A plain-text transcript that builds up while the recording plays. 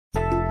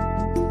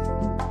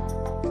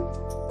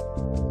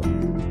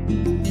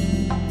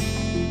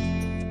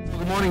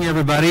Morning,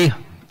 everybody.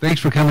 Thanks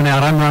for coming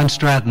out. I'm Ron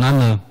Stratton. I'm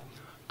the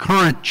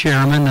current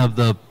chairman of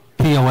the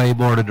POA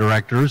Board of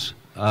Directors.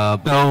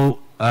 The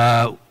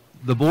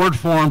board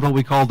formed what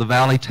we call the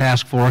Valley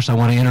Task Force. I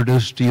want to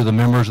introduce to you the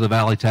members of the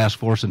Valley Task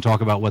Force and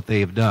talk about what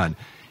they have done.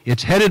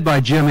 It's headed by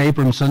Jim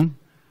Abramson,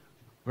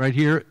 right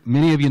here.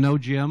 Many of you know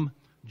Jim.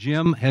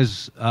 Jim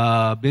has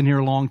been here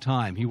a long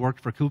time. He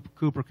worked for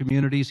Cooper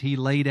Communities. He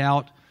laid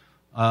out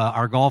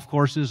our golf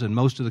courses and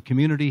most of the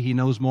community. He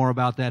knows more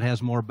about that,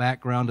 has more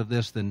background of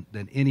this than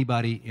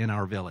anybody in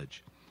our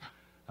village.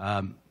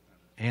 And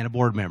a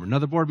board member.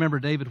 Another board member,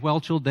 David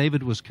Welchel.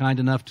 David was kind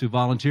enough to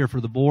volunteer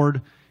for the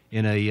board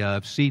in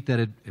a seat that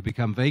had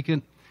become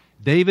vacant.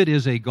 David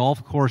is a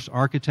golf course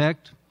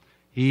architect.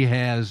 He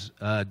has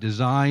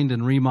designed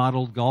and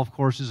remodeled golf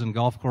courses and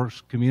golf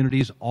course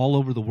communities all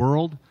over the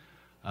world.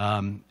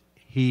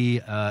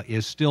 He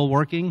is still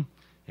working,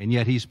 and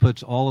yet he's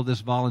put all of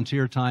this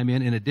volunteer time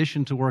in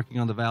addition to working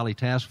on the Valley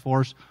Task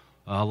Force.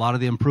 A lot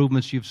of the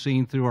improvements you've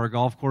seen through our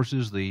golf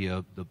courses,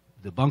 the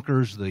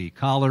bunkers, the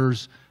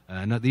collars,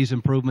 these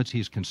improvements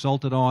he's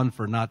consulted on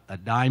for not a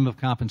dime of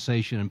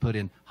compensation and put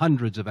in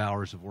hundreds of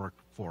hours of work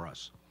for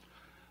us.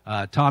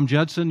 Tom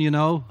Judson, you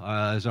know,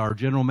 is our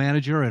general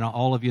manager, and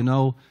all of you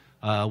know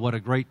what a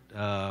great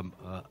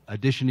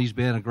addition he's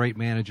been, a great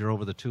manager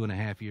over the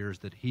 2.5 years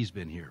that he's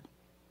been here.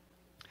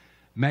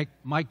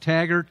 Mike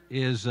Taggart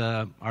is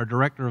our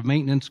Director of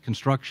Maintenance,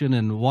 Construction,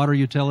 and Water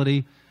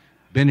Utility.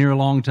 Been here a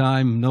long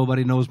time.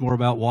 Nobody knows more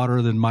about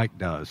water than Mike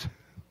does.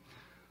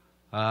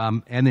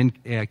 And then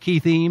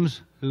Keith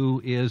Eames,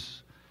 who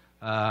is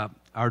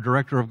our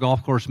Director of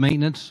Golf Course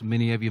Maintenance.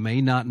 Many of you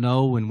may not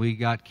know, when we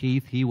got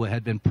Keith, he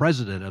had been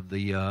president of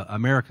the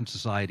American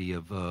Society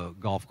of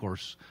Golf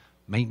Course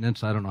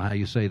Maintenance. I don't know how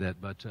you say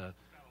that, but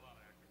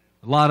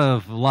a lot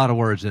of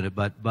words in it.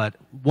 But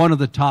one of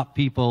the top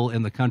people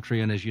in the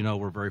country, and as you know,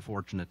 we're very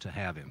fortunate to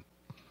have him.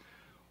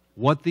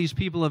 What these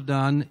people have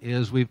done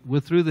is we've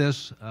through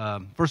this.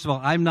 First of all,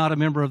 I'm not a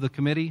member of the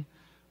committee.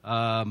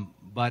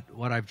 But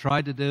what I've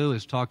tried to do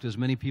is talk to as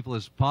many people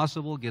as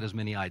possible, get as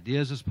many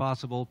ideas as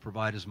possible,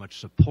 provide as much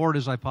support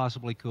as I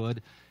possibly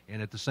could,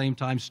 and at the same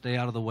time stay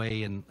out of the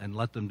way and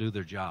let them do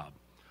their job.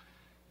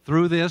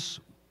 Through this,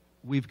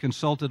 we've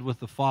consulted with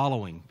the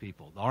following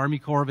people. The Army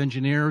Corps of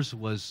Engineers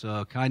was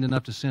kind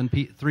enough to send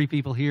 3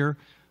 people here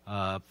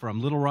from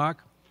Little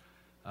Rock.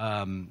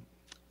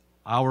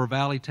 Our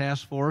Valley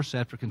Task Force,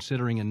 after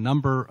considering a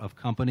number of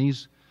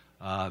companies,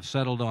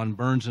 settled on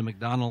Burns &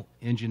 McDonnell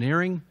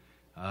Engineering.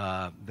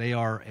 They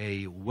are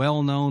a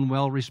well-known,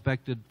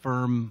 well-respected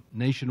firm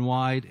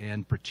nationwide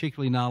and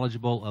particularly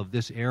knowledgeable of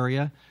this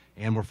area.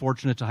 And we're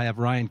fortunate to have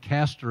Ryan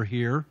Castor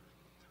here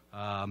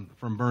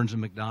from Burns &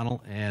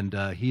 McDonnell, and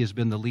he has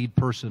been the lead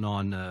person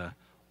on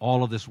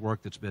all of this work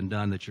that's been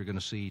done that you're going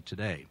to see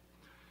today.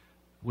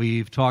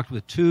 We've talked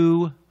with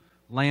 2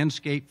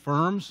 landscape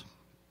firms,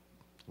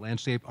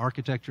 landscape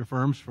architecture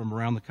firms from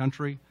around the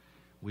country.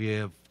 We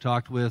have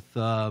talked with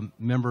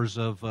members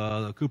of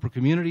the Cooper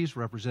Communities,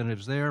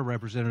 representatives there,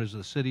 representatives of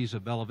the cities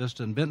of Bella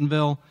Vista and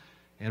Bentonville,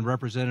 and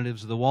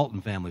representatives of the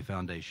Walton Family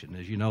Foundation.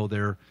 As you know,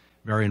 they're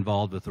very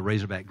involved with the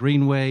Razorback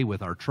Greenway,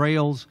 with our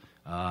trails,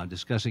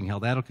 discussing how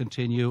that'll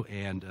continue,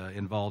 and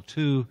involved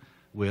too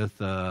with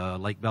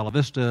Lake Bella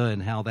Vista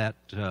and how that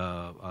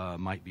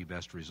might be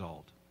best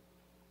resolved.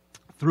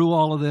 Through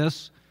all of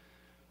this,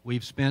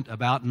 we've spent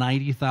about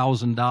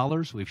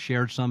 $90,000. We've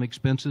shared some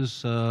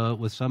expenses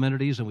with some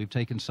entities, and we've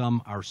taken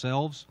some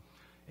ourselves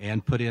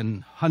and put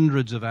in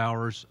hundreds of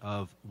hours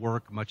of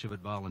work, much of it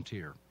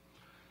volunteer.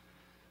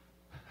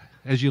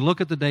 As you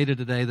look at the data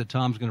today that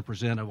Tom's going to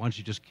present, I want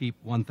you to just keep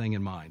one thing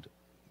in mind.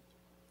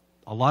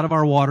 A lot of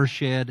our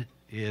watershed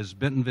is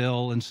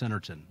Bentonville and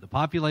Centerton. The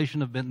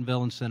population of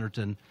Bentonville and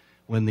Centerton,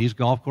 when these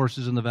golf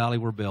courses in the valley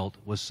were built,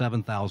 was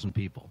 7,000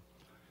 people.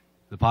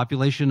 The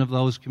population of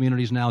those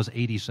communities now is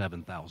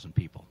 87,000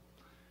 people.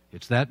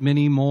 It's that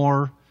many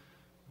more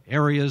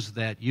areas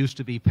that used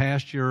to be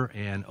pasture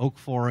and oak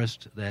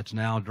forest that's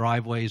now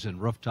driveways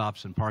and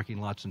rooftops and parking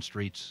lots and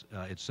streets,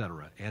 et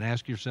cetera. And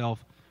ask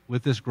yourself,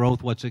 with this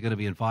growth, what's it going to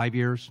be in 5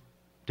 years,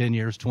 10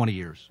 years, 20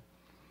 years?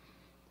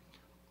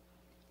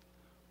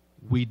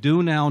 We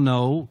do now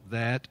know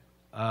that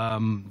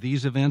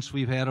these events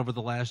we've had over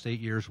the last 8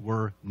 years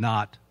were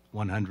not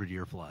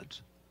 100-year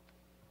floods.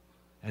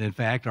 And in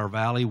fact, our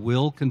valley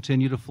will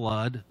continue to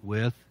flood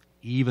with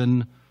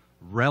even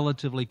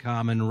relatively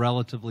common,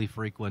 relatively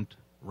frequent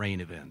rain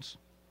events.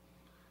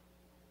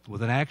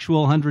 With an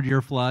actual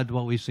 100-year flood,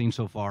 what we've seen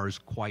so far is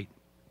quite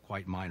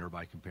minor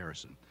by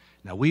comparison.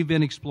 Now, we've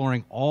been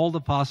exploring all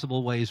the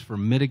possible ways for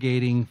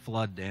mitigating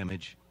flood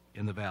damage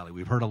in the valley.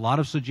 We've heard a lot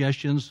of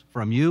suggestions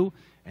from you,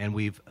 and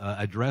we've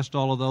addressed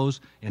all of those,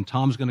 and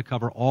Tom's going to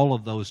cover all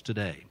of those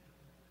today.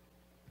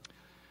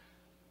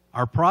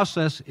 Our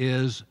process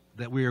is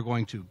that we are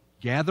going to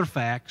gather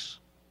facts,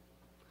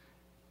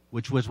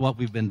 which was what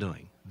we've been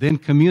doing, then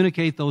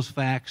communicate those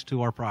facts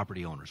to our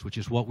property owners, which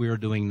is what we are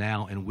doing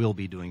now and will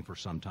be doing for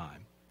some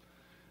time.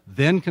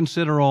 Then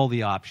consider all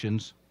the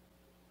options,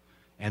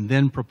 and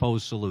then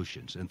propose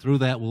solutions. And through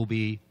that, we'll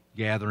be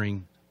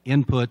gathering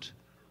input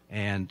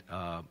and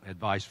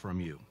advice from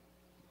you.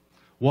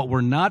 What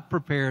we're not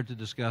prepared to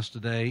discuss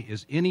today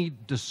is any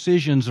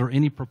decisions or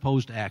any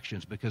proposed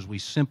actions, because we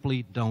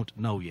simply don't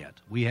know yet.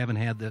 We haven't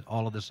had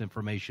all of this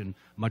information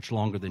much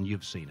longer than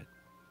you've seen it.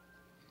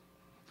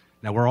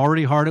 Now, we're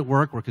already hard at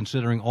work. We're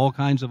considering all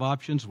kinds of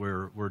options.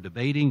 We're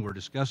debating, we're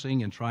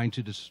discussing, and trying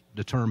to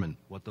determine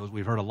what those.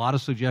 We've heard a lot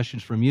of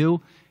suggestions from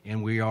you,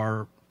 and we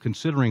are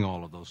considering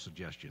all of those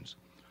suggestions.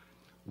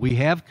 We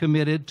have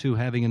committed to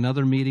having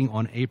another meeting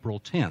on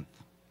April 10th.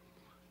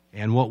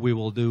 And what we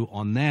will do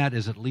on that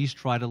is at least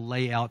try to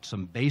lay out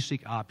some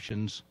basic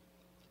options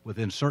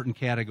within certain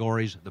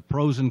categories, the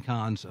pros and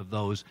cons of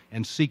those,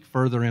 and seek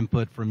further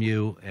input from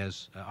you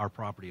as our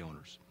property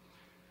owners.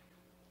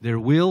 There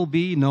will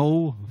be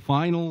no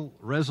final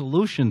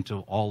resolution to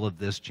all of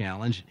this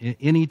challenge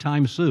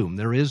anytime soon.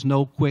 There is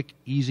no quick,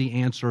 easy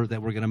answer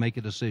that we're going to make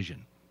a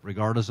decision,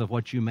 regardless of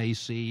what you may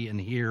see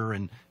and hear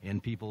and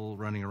people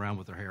running around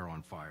with their hair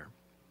on fire.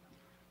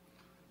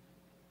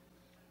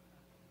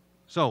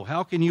 So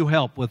how can you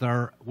help with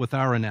our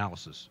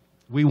analysis?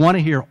 We want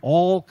to hear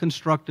all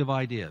constructive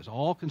ideas,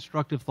 all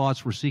constructive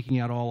thoughts. We're seeking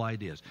out all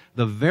ideas.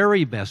 The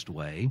very best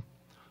way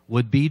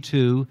would be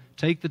to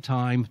take the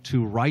time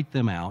to write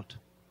them out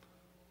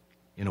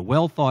in a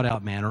well thought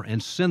out manner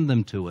and send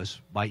them to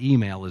us by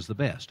email is the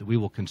best. We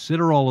will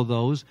consider all of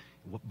those.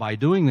 By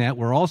doing that,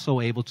 we're also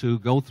able to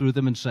go through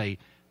them and say,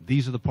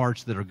 these are the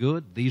parts that are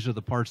good, these are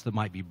the parts that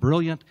might be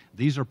brilliant,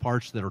 these are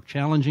parts that are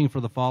challenging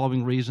for the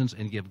following reasons,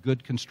 and give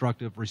good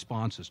constructive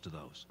responses to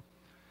those.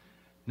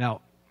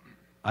 Now,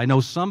 I know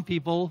some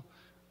people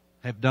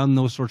have done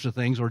those sorts of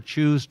things or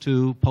choose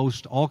to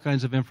post all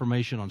kinds of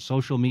information on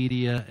social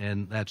media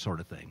and that sort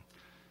of thing.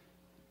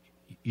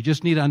 You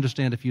just need to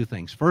understand a few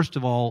things. First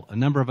of all, a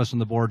number of us on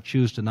the board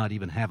choose to not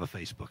even have a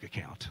Facebook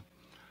account.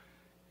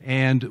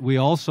 And we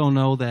also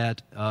know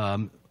that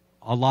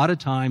a lot of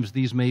times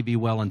these may be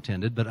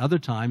well-intended, but other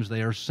times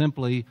they are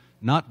simply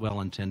not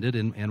well-intended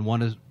and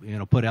want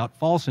to put out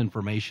false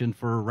information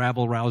for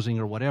rabble-rousing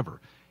or whatever.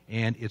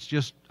 And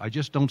I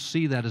just don't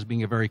see that as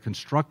being a very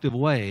constructive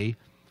way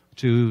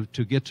to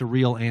get to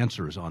real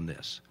answers on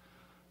this.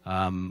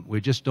 We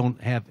just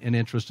don't have an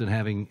interest in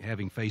having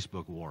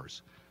Facebook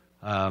wars.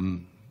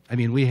 I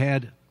mean,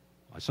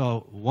 I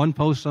saw one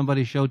post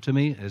somebody showed to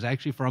me is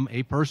actually from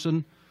a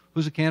person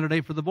who's a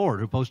candidate for the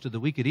board who posted that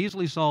we could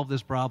easily solve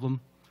this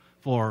problem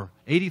for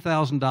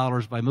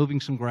 $80,000 by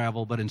moving some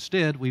gravel, but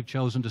instead we've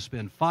chosen to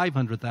spend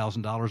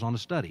 $500,000 on a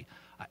study.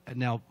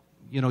 Now,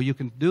 you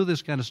can do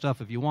this kind of stuff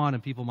if you want,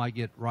 and people might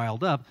get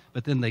riled up,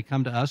 but then they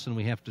come to us and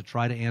we have to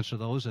try to answer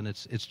those, and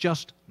it's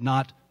just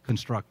not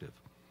constructive.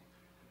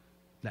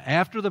 Now,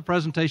 after the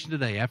presentation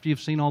today, after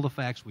you've seen all the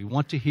facts, we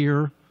want to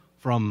hear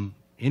from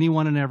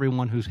anyone and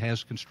everyone who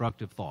has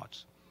constructive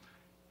thoughts.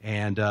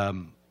 And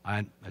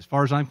as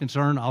far as I'm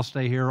concerned, I'll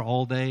stay here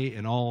all day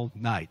and all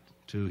night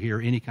to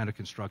hear any kind of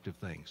constructive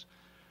things.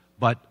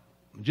 But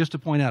just to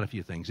point out a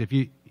few things, if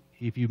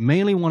you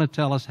mainly want to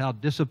tell us how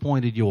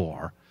disappointed you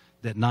are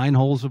that 9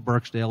 holes of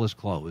Birksdale is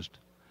closed,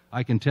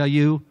 I can tell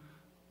you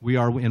we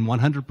are in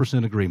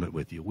 100% agreement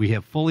with you. We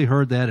have fully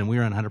heard that, and we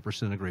are in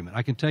 100% agreement.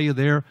 I can tell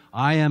you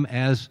I am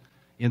as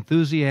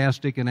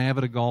enthusiastic and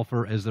avid a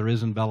golfer as there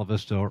is in Bella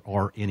Vista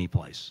or any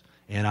place.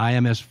 And I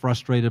am as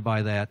frustrated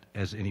by that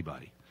as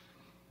anybody.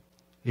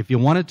 If you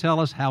want to tell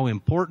us how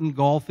important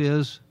golf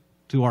is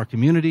to our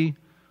community,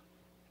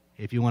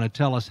 if you want to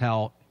tell us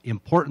how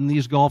important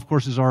these golf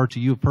courses are to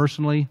you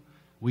personally,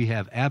 we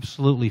have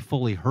absolutely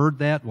fully heard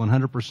that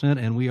 100%,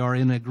 and we are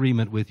in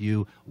agreement with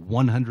you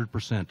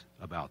 100%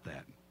 about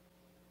that.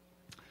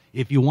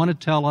 If you want to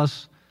tell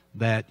us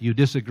that you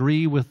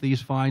disagree with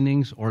these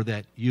findings or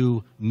that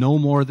you know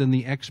more than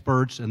the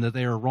experts and that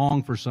they are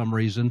wrong for some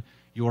reason,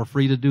 you are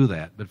free to do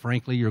that. But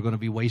frankly, you're going to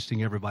be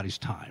wasting everybody's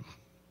time.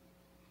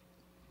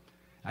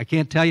 I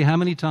can't tell you how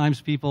many times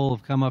people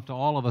have come up to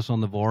all of us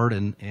on the board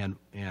and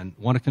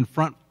want to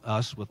confront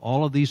us with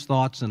all of these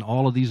thoughts and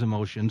all of these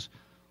emotions,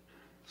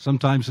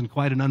 sometimes in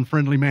quite an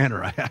unfriendly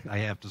manner, I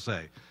have to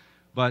say.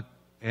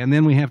 And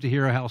then we have to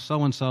hear how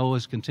so-and-so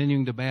is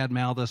continuing to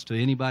badmouth us to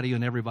anybody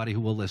and everybody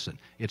who will listen.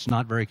 It's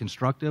not very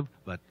constructive,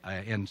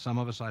 and some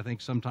of us, I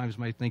think, sometimes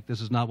may think this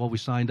is not what we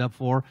signed up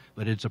for,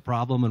 but it's a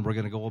problem, and we're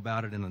going to go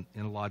about it in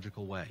a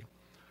logical way.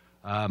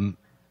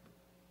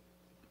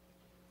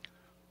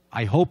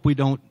 I hope we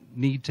don't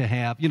need to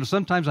have,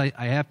 sometimes I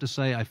have to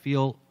say I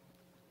feel,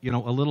 a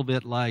little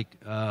bit like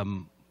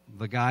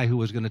the guy who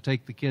was going to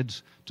take the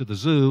kids to the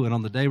zoo, and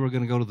on the day we're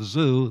going to go to the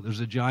zoo, there's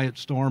a giant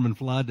storm and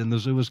flood, and the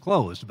zoo is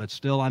closed. But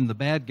still, I'm the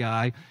bad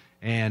guy,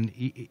 and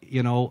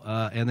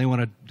and they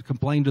want to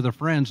complain to their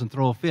friends and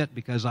throw a fit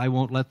because I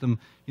won't let them,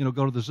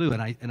 go to the zoo.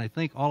 And I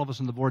think all of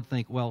us on the board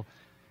think, well,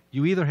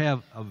 you either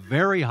have a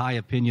very high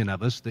opinion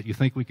of us that you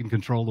think we can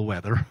control the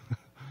weather,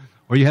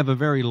 or you have a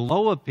very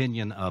low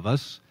opinion of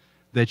us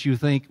that you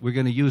think we're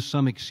going to use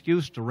some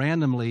excuse to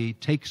randomly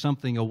take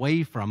something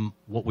away from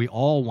what we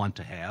all want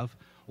to have,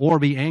 or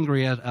be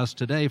angry at us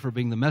today for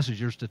being the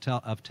messengers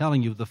of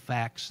telling you the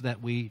facts that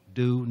we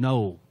do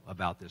know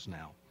about this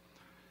now.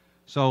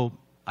 So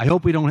I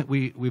hope we don't,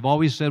 we've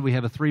always said we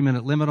have a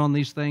 3-minute limit on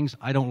these things.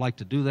 I don't like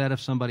to do that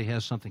if somebody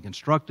has something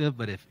constructive,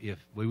 but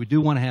if we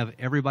do want to have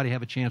everybody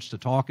have a chance to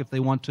talk if they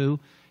want to,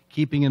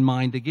 keeping in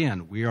mind,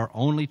 again, we are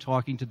only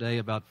talking today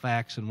about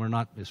facts, and we're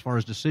not, as far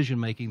as decision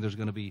making, there's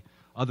going to be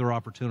other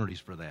opportunities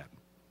for that.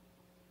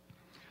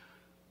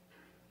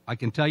 I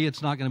can tell you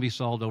it's not going to be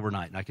solved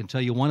overnight, and I can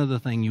tell you one other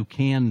thing you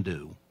can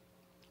do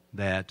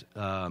that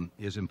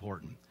is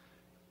important.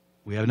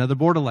 We have another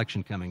board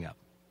election coming up.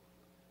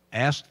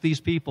 Ask these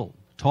people,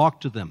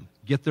 talk to them,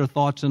 get their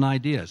thoughts and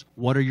ideas.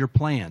 What are your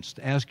plans?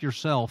 Ask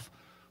yourself,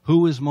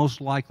 who is most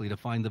likely to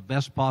find the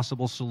best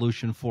possible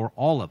solution for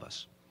all of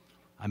us?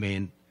 I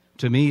mean,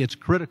 to me, it's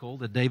critical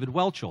that David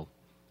Welchel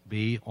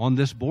be on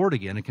this board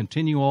again and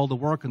continue all the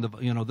work. And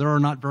there are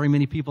not very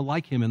many people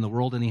like him in the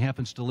world, and he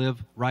happens to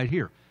live right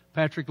here.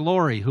 Patrick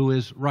Laurie, who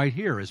is right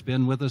here, has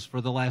been with us for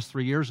the last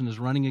 3 years and is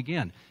running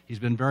again. He's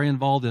been very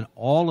involved in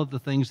all of the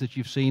things that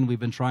you've seen we've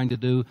been trying to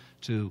do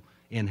to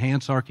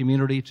enhance our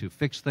community, to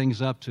fix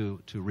things up,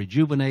 to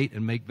rejuvenate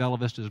and make Bella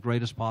Vista as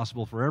great as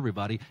possible for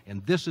everybody.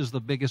 And this is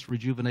the biggest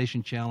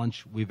rejuvenation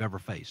challenge we've ever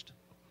faced.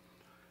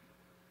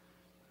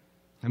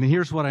 I mean,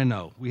 here's what I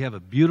know. We have a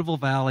beautiful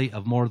valley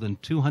of more than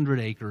 200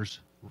 acres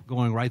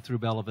going right through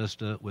Bella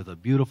Vista with a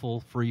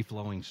beautiful,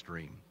 free-flowing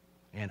stream.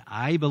 And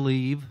I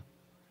believe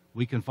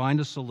we can find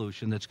a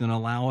solution that's going to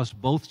allow us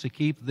both to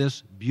keep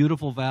this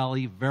beautiful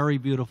valley very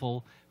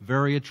beautiful,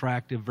 very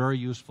attractive, very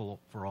useful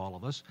for all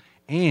of us,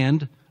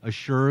 and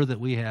assure that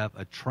we have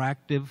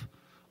attractive,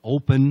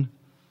 open,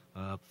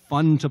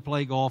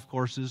 fun-to-play golf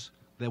courses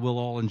that we'll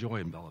all enjoy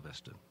in Bella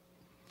Vista.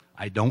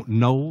 I don't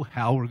know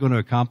how we're going to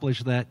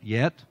accomplish that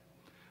yet,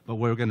 but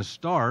we're going to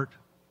start.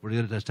 We're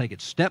going to take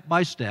it step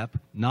by step,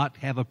 not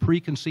have a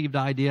preconceived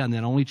idea and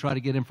then only try to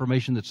get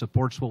information that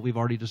supports what we've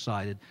already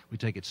decided. We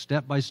take it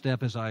step by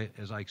step, as I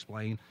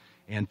explained.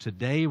 And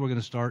today we're going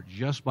to start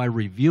just by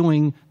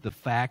reviewing the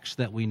facts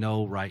that we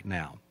know right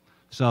now.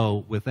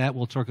 So with that,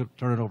 we'll turn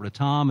it over to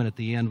Tom, and at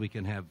the end we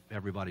can have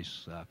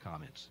everybody's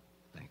comments.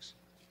 Thanks.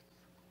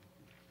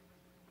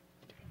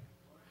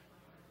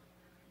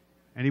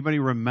 Anybody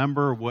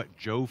remember what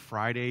Joe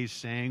Friday's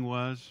saying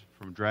was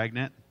from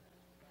Dragnet?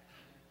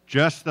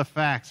 Just the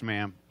facts,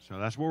 ma'am. So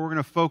that's what we're going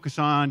to focus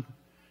on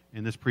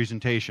in this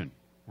presentation.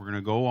 We're going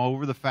to go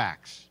over the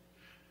facts.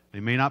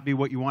 They may not be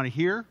what you want to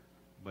hear,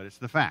 but it's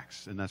the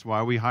facts, and that's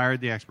why we hired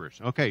the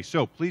experts. Okay,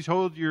 so please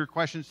hold your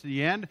questions to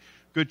the end.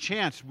 Good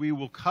chance we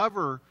will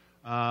cover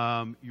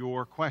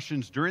your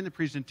questions during the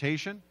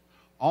presentation.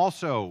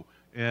 Also,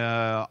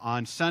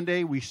 on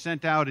Sunday, we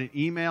sent out an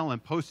email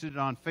and posted it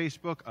on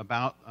Facebook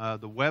about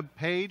the web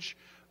page.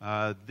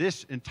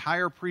 This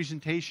entire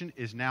presentation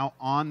is now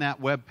on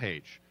that web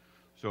page.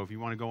 So if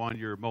you want to go on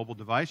your mobile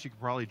device, you can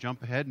probably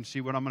jump ahead and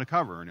see what I'm going to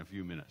cover in a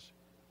few minutes.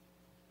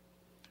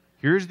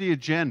 Here's the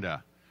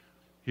agenda.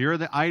 Here are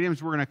the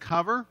items we're going to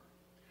cover.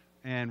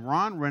 And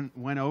Ron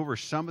went over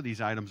some of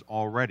these items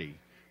already.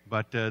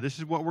 But this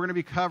is what we're going to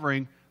be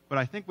covering. But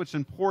I think what's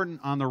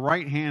important on the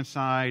right-hand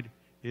side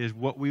is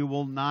what we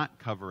will not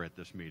cover at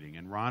this meeting.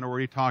 And Ron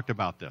already talked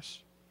about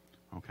this.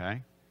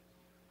 Okay?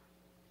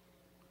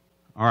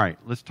 All right,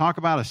 let's talk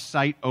about a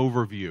site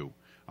overview.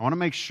 I want to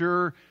make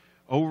sure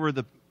over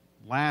the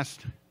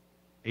last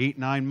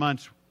 8-9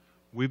 months,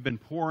 we've been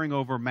poring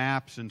over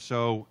maps, and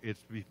so it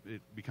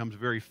becomes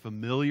very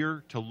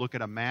familiar to look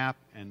at a map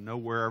and know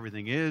where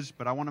everything is,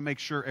 but I want to make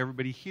sure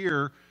everybody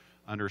here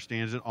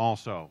understands it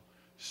also.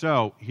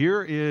 So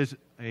here is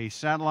a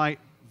satellite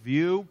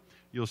view.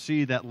 You'll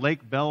see that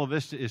Lake Bella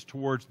Vista is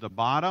towards the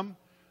bottom.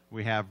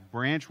 We have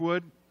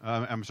Birksdale,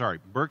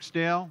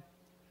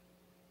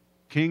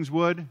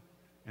 Kingswood,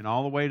 and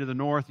all the way to the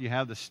north you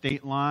have the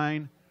state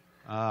line.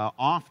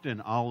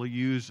 Often I'll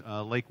use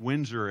Lake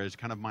Windsor as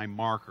kind of my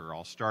marker.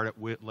 I'll start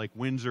at Lake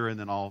Windsor and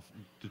then I'll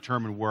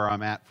determine where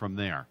I'm at from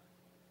there.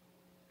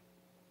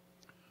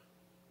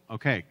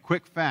 Okay,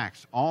 quick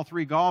facts. All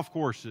 3 golf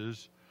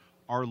courses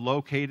are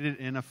located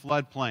in a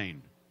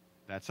floodplain.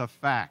 That's a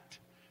fact.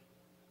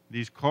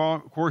 These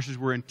courses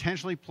were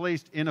intentionally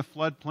placed in a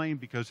floodplain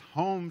because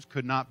homes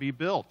could not be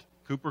built.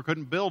 Cooper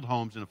couldn't build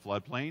homes in a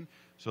floodplain,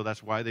 so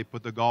that's why they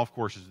put the golf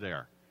courses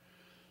there.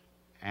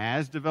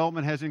 As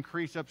development has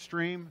increased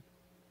upstream,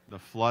 the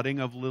flooding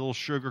of Little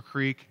Sugar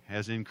Creek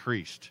has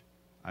increased.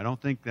 I don't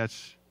think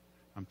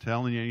I'm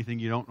telling you anything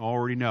you don't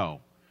already know.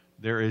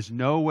 There is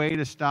no way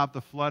to stop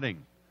the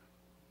flooding.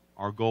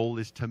 Our goal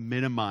is to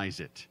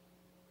minimize it.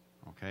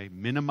 Okay,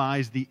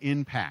 minimize the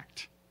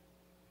impact.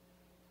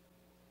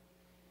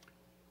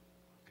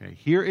 Okay,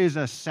 here is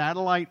a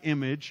satellite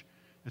image.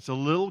 It's a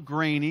little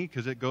grainy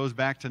because it goes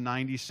back to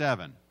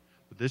 '97.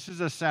 But this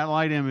is a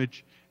satellite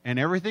image, and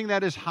everything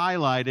that is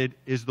highlighted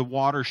is the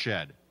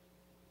watershed.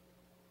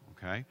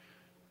 Okay?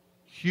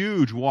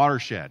 Huge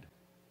watershed.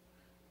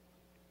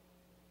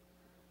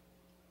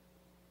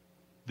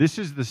 This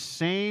is the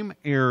same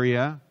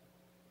area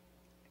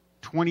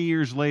 20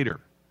 years later.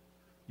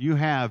 You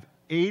have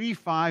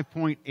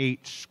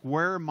 85.8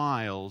 square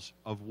miles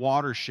of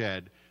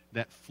watershed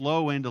that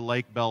flow into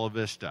Lake Bella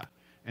Vista.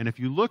 And if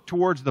you look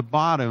towards the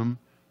bottom,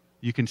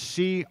 You can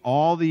see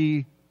all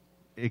the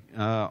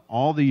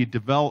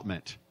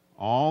development,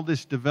 all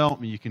this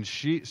development you can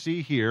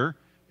see here.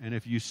 And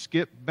if you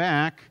skip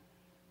back,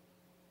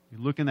 you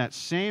look in that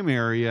same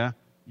area,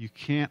 you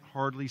can't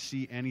hardly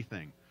see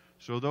anything.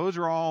 So those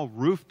are all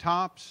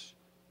rooftops,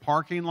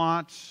 parking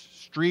lots,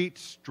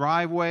 streets,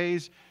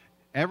 driveways,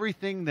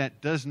 everything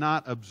that does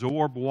not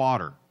absorb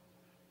water.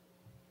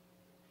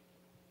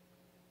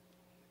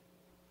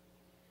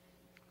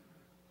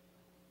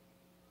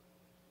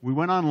 We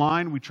went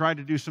online, we tried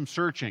to do some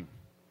searching.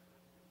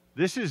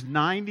 This is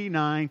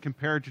 99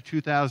 compared to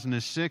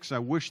 2006. I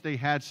wish they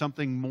had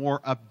something more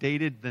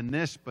updated than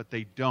this, but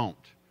they don't.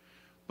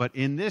 But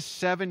in this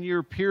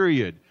 7-year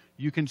period,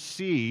 you can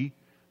see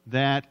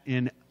that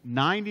in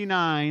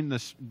 99,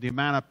 the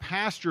amount of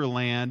pasture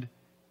land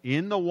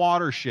in the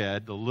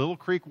watershed, the Little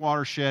Creek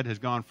watershed, has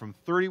gone from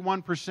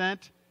 31%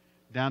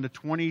 down to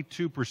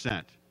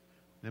 22%.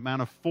 The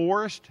amount of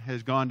forest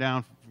has gone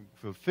down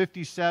from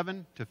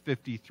 57 to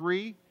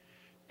 53,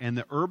 and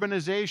the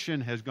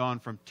urbanization has gone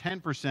from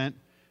 10%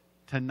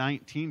 to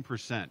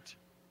 19%.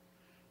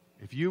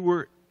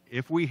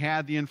 If we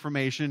had the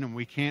information and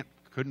we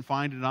couldn't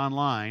find it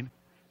online,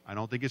 I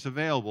don't think it's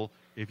available.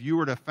 If you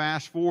were to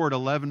fast forward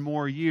 11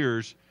 more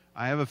years,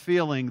 I have a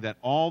feeling that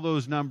all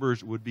those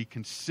numbers would be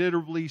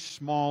considerably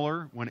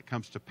smaller when it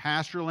comes to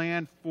pasture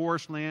land,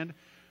 forest land,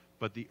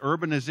 but the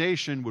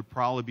urbanization would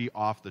probably be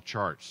off the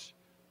charts.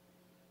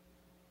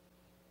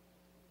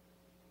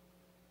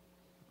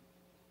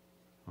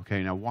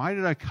 Okay, now why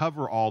did I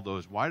cover all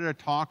those? Why did I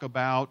talk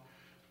about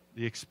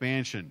the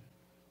expansion?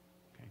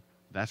 Okay,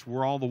 that's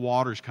where all the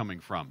water's coming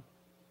from.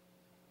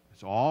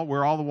 It's all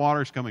where all the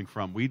water is coming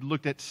from. We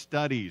looked at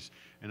studies,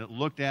 and it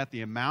looked at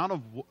the amount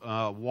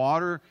of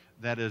water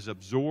that is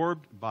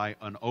absorbed by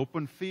an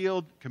open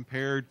field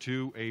compared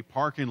to a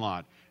parking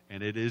lot,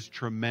 and it is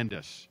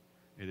tremendous.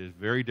 It is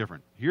very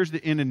different. Here's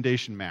the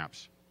inundation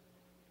maps.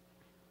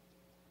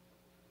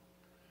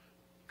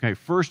 Okay,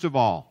 first of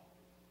all,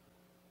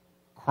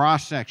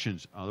 cross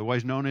sections,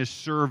 otherwise known as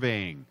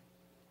surveying.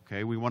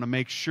 Okay, we want to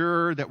make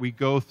sure that we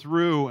go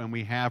through and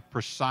we have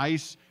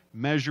precise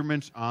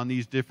measurements on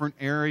these different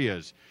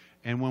areas.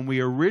 And when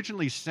we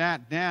originally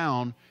sat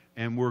down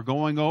and we're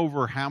going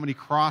over how many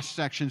cross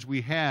sections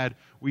we had,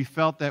 we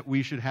felt that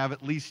we should have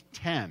at least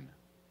 10.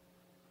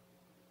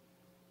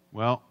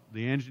 Well,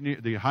 the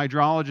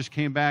hydrologist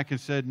came back and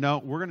said, no,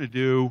 we're going to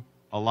do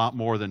a lot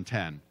more than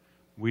 10.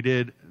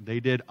 They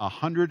did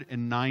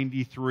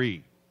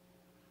 193.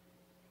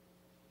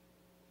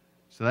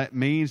 So that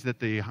means that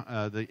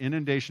the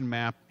inundation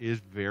map is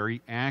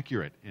very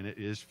accurate, and it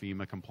is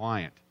FEMA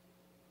compliant.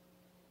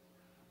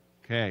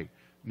 Okay,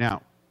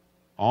 now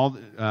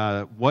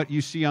what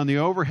you see on the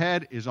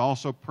overhead is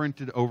also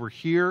printed over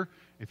here.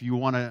 If you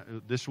want to,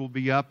 this will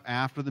be up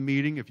after the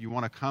meeting. If you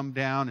want to come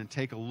down and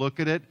take a look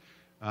at it,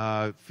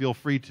 feel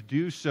free to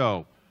do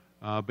so.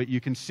 But you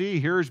can see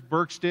here's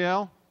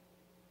Burksdale,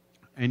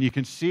 and you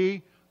can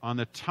see on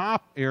the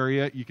top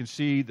area, you can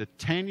see the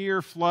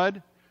 10-year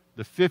flood,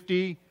 the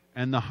 50,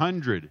 and the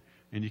 100.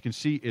 And you can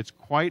see it's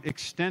quite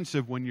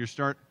extensive when you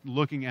start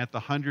looking at the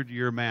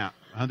 100-year map,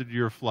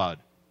 100-year flood.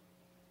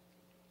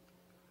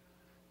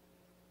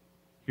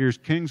 Here's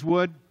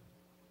Kingswood,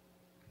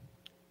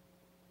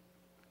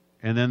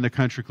 and then the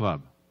Country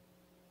Club.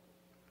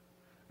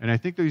 And I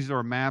think these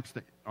are maps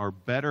that are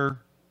better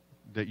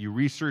that you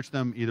research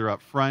them either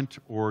up front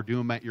or do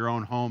them at your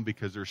own home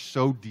because they're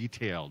so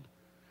detailed.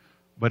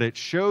 But it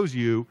shows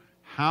you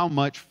how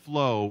much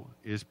flow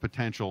is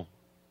potential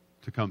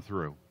to come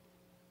through.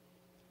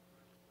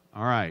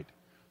 All right.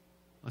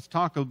 Let's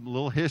talk a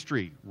little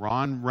history.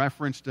 Ron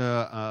referenced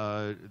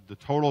the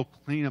total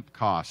cleanup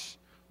costs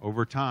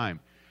over time.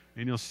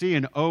 And you'll see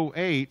in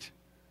 2008,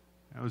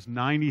 that was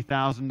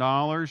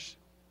 $90,000.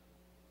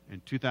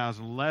 In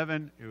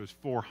 2011, it was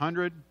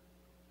 $400,000.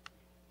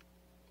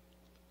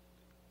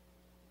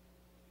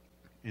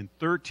 In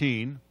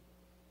 2013,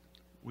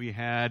 we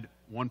had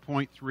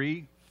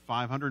 1.3,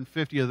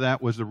 550 of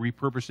that was the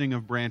repurposing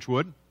of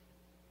Branchwood.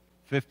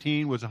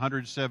 15 was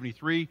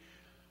 173.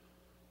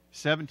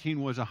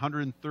 17 was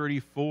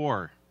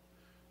 134.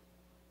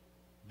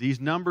 These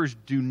numbers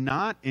do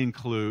not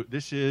include,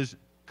 this is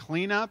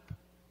cleanup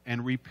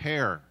and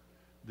repair.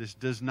 This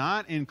does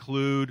not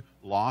include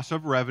loss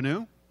of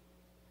revenue.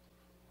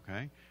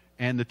 Okay?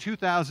 And the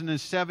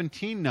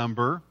 2017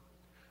 number,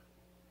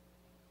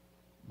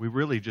 we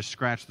really just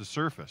scratched the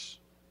surface.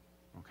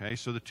 Okay?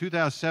 So the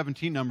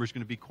 2017 number is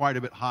going to be quite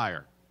a bit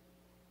higher.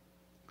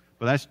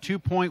 But that's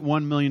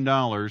 $2.1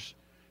 million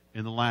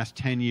in the last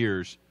 10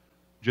 years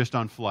just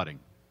on flooding.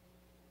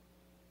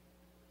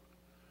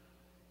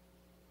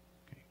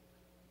 Okay.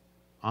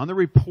 On the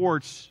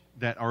reports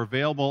that are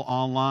available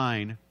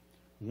online,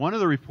 one of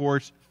the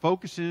reports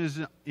focuses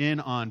in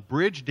on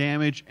bridge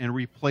damage and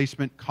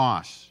replacement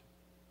costs.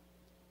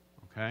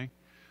 Okay?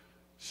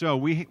 So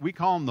we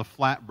call them the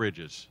flat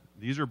bridges.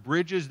 These are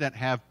bridges that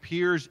have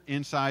piers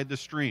inside the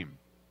stream.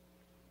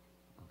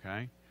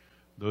 Okay?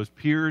 Those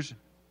piers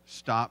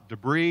stop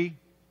debris,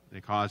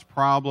 they cause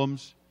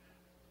problems.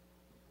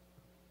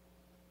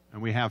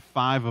 and we have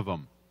 5 of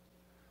them.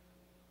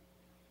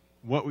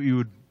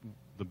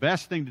 The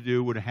best thing to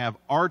do would have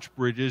arch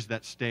bridges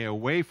that stay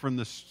away from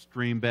the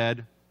stream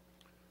bed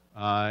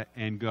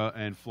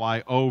and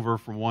fly over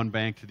from one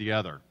bank to the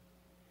other.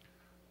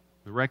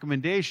 The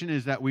recommendation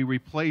is that we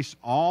replace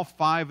all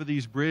 5 of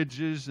these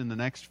bridges in the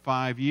next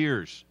 5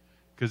 years,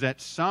 because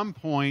at some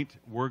point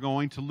we're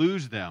going to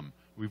lose them.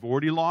 We've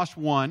already lost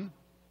one,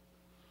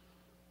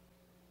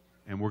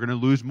 and we're going to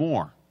lose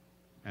more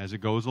as it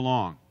goes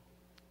along.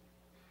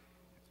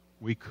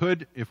 We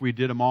could, if we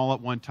did them all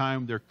at one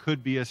time, there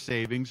could be a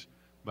savings,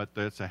 but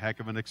that's a heck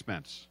of an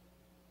expense.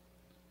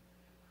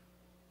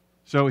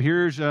 So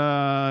here's,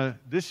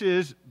 this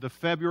is the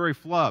February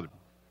flood.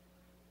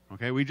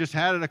 Okay, we just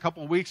had it a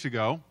couple of weeks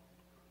ago.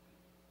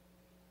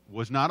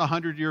 Was not a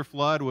 100-year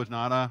flood, was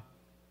not a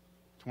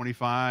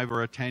 25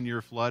 or a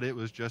 10-year flood. It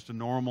was just a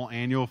normal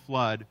annual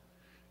flood.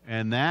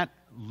 And that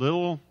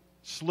little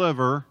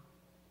sliver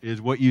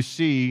is what you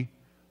see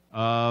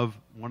of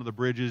one of the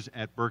bridges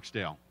at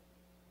Birksdale.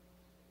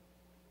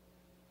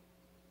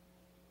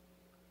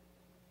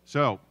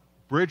 So,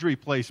 bridge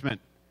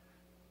replacement.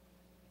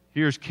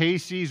 Here's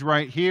Casey's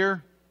right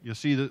here. You'll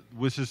see that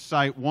this is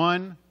Site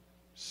 1,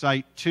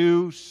 Site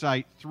 2,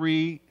 Site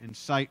 3, and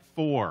Site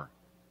 4.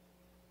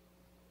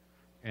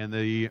 And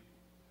the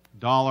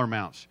dollar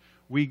amounts.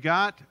 We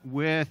got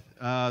with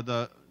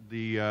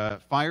the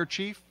fire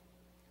chief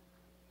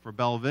for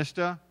Bella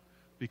Vista,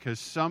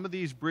 because some of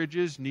these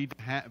bridges need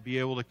to be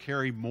able to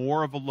carry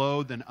more of a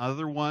load than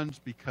other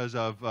ones because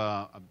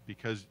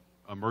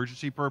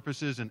emergency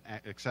purposes and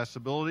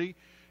accessibility.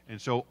 And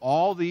so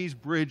all these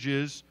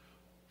bridges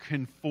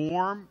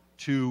conform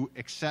to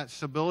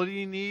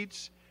accessibility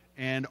needs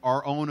and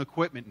our own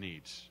equipment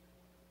needs.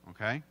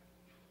 Okay?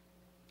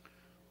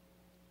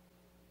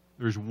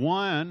 There's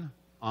one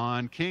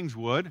on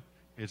Kingswood.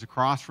 It's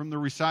across from the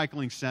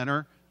recycling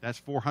center. That's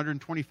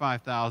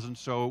 $425,000.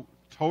 So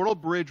total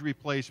bridge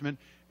replacement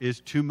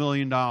is $2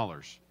 million.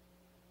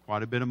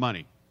 Quite a bit of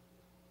money.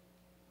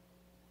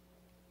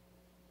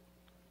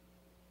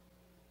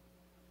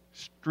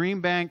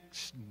 Stream bank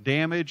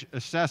damage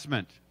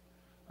assessment.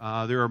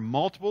 There are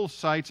multiple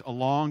sites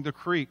along the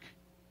creek.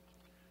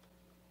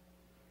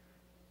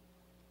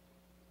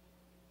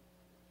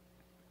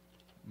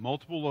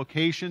 Multiple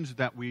locations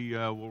that we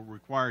will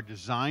require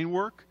design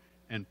work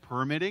and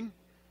permitting.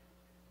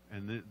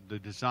 And the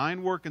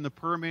design work and the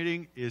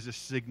permitting is a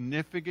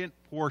significant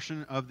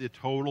portion of the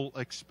total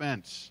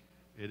expense.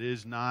 It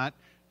is not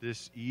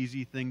this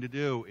easy thing to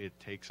do. It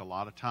takes a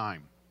lot of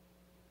time.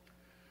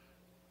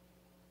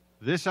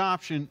 This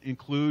option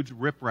includes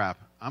riprap.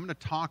 I'm going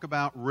to talk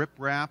about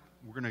riprap.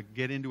 We're going to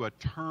get into a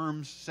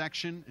terms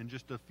section in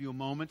just a few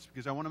moments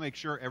because I want to make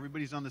sure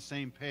everybody's on the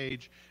same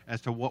page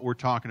as to what we're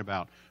talking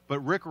about.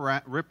 But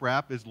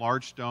riprap is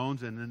large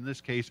stones, and in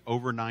this case,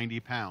 over 90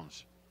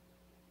 pounds.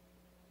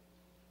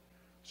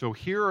 So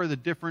here are the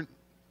different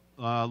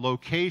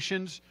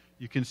locations.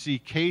 You can see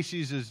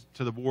Casey's is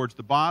towards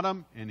the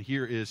bottom, and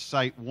here is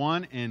Site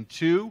 1 and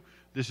 2.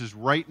 This is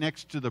right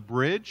next to the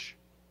bridge.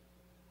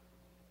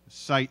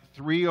 Site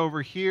 3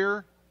 over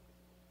here,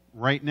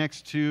 right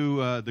next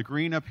to the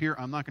green up here.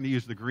 I'm not going to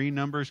use the green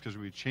numbers because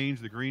we've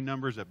changed the green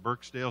numbers at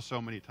Birksdale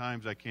so many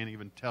times I can't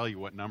even tell you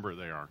what number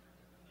they are.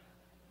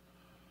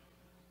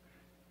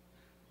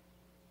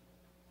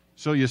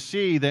 So you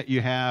see that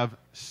you have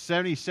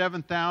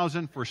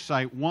 $77,000 for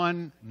Site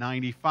 1,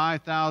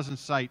 $95,000,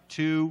 Site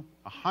 2,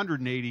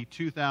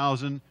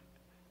 $182,000,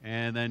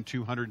 and then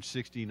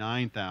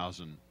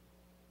 $269,000.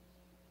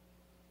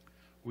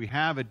 We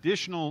have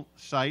additional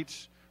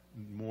sites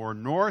more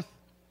north.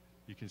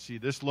 You can see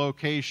this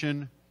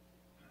location,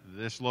 and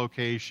this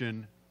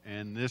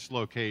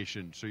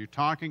location. So you're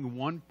talking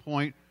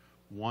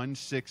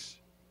 $1.16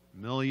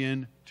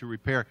 million to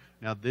repair.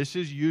 Now this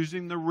is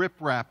using the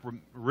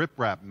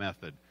riprap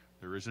method.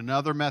 There is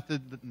another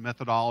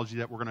methodology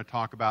that we're going to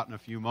talk about in a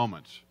few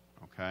moments,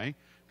 okay?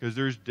 Because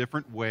there's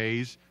different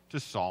ways to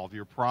solve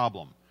your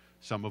problem.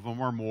 Some of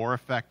them are more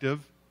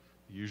effective.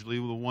 Usually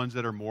the ones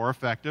that are more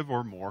effective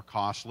are more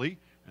costly,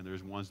 and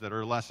there's ones that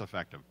are less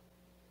effective.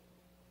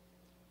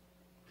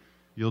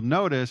 You'll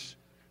notice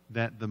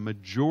that the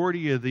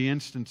majority of the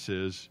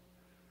instances,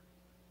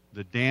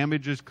 the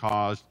damage is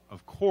caused,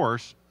 of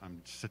course,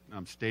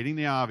 I'm stating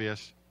the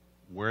obvious,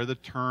 where the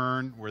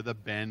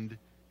bend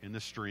in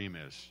the stream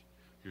is.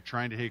 You're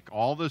trying to take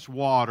all this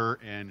water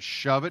and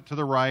shove it to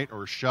the right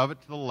or shove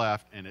it to the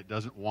left, and it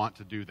doesn't want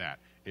to do that.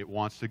 It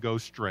wants to go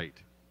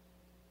straight.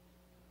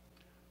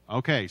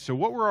 Okay, so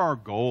what were our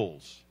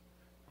goals?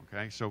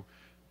 Okay, so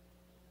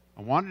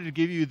I wanted to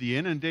give you the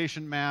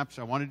inundation maps.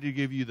 I wanted to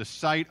give you the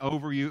site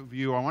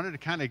overview. I wanted to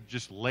kind of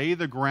just lay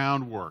the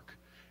groundwork.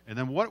 And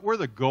then what were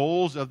the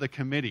goals of the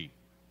committee?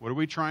 What are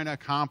we trying to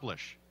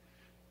accomplish?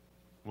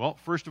 Well,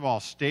 first of all,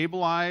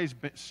 stabilize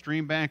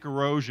stream bank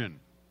erosion.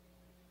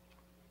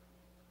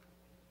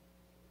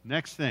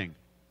 Next thing,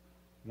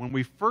 when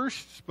we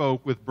first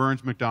spoke with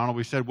Burns McDonnell,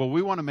 we said, well,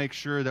 we want to make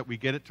sure that we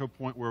get it to a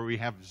point where we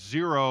have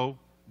zero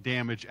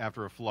damage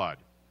after a flood.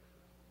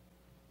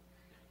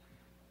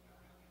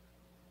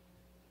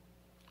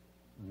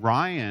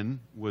 Ryan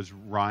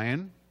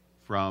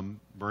from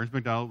Burns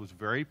McDonald was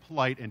very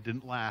polite and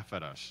didn't laugh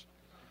at us.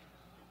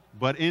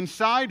 But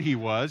inside he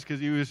was, because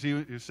he was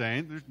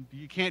saying,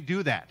 you can't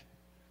do that.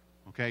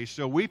 Okay,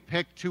 so we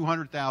picked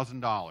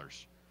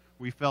 $200,000.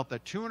 We felt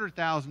that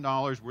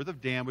 $200,000 worth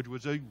of damage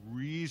was a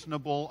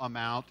reasonable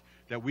amount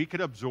that we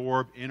could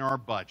absorb in our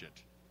budget.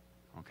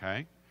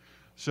 Okay,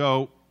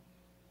 so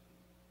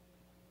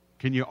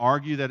can you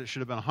argue that it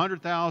should have been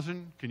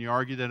 $100,000? Can you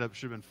argue that it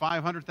should have been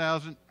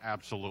 $500,000?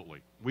 Absolutely.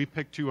 We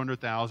picked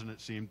 $200,000. It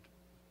seemed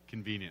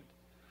convenient.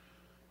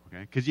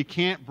 Okay, because you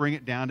can't bring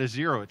it down to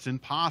zero. It's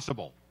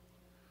impossible.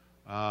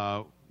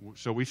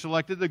 So we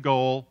selected the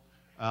goal,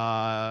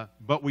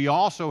 but we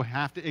also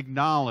have to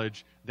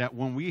acknowledge that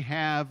when we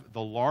have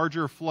the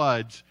larger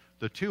floods,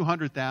 the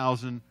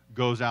 $200,000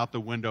 goes out the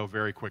window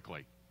very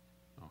quickly.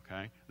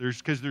 Okay,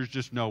 because there's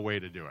just no way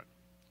to do it.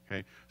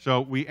 Okay,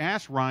 so we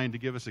asked Ryan to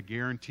give us a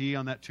guarantee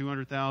on that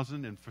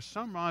 $200,000, and for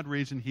some odd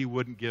reason, he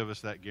wouldn't give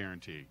us that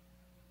guarantee.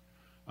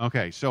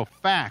 Okay, so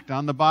fact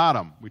on the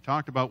bottom. We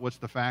talked about what's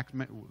the fact,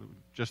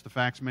 just the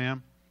facts,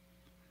 ma'am?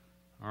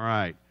 All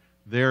right.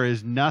 There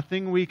is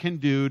nothing we can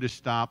do to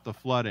stop the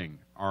flooding.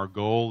 Our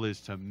goal is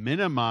to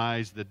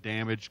minimize the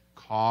damage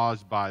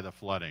caused by the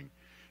flooding.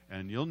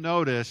 And you'll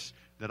notice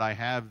that I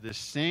have the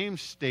same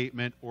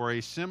statement or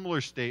a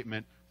similar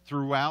statement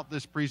throughout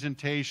this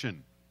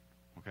presentation.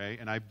 Okay,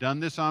 and I've done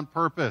this on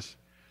purpose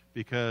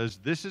because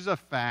this is a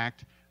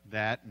fact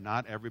that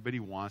not everybody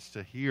wants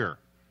to hear,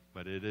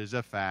 but it is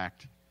a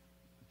fact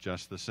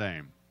just the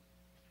same.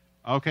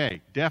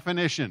 Okay,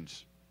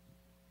 definitions.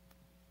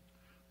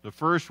 The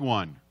first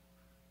one,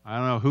 I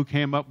don't know who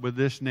came up with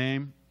this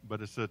name,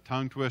 but it's a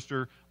tongue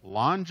twister.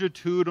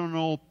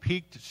 Longitudinal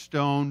peaked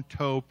stone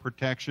toe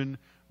protection,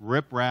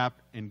 riprap,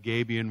 and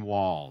gabion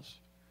walls.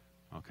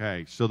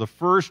 Okay, so the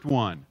first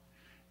one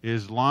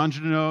is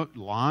longitudinal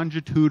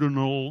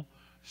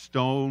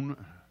stone,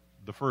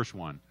 the first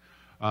one.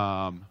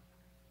 All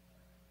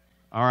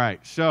right,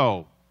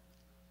 so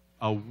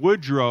a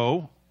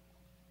woodrow,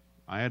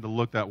 I had to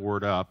look that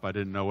word up, I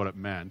didn't know what it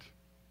meant,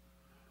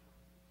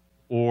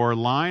 or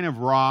line of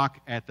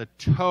rock at the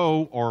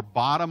toe or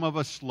bottom of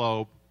a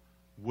slope.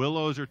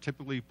 Willows are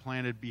typically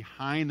planted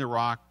behind the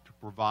rock to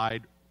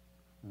provide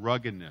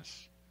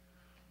ruggedness.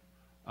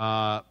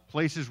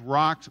 Places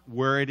rocks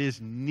where it is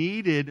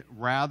needed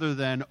rather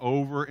than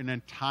over an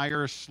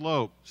entire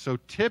slope. So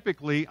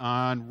typically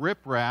on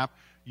riprap,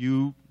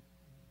 you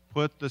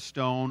put the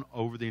stone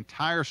over the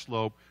entire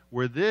slope,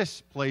 where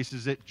this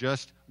places it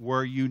just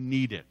where you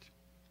need it.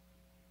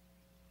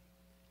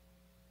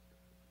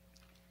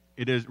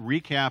 It is,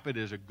 recap, it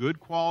is a good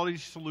quality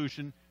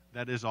solution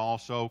that is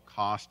also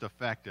cost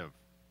effective.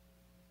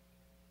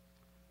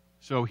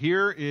 So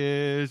here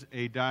is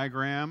a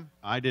diagram.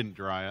 I didn't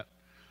draw it.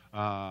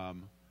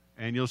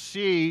 And you'll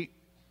see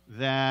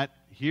that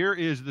here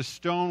is the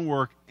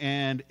stonework,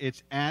 and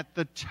it's at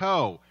the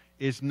toe.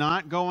 It's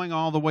not going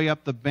all the way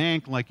up the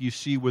bank like you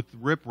see with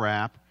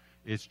riprap.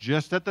 It's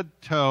just at the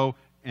toe,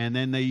 and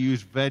then they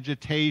use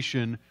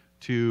vegetation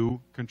to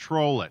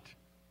control it.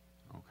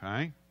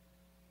 Okay?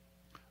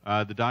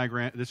 This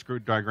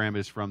diagram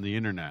is from the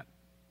internet.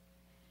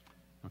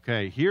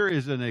 Okay, here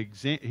is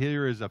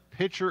a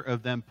picture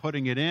of them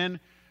putting it in.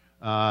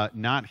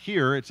 Not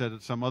here, it's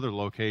at some other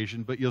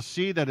location, but you'll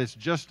see that it's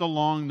just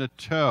along the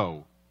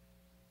toe.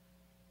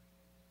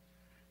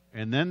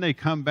 And then they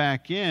come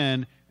back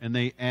in and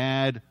they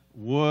add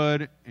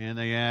wood and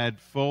they add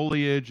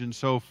foliage and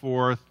so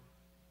forth.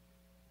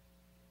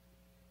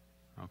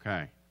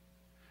 Okay.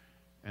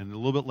 And a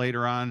little bit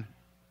later on,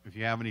 if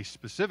you have any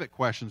specific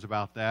questions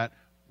about that,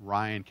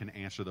 Ryan can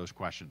answer those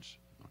questions.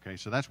 Okay,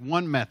 so that's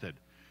one method.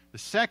 The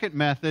second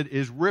method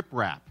is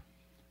riprap.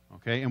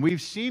 Okay, and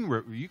we've seen,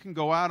 you can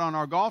go out on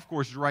our golf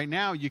courses right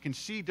now, you can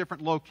see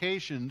different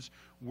locations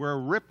where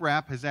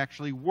riprap has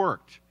actually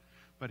worked.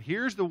 But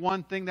here's the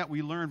one thing that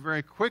we learned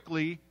very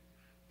quickly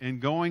in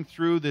going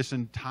through this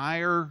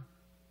entire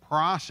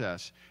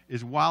process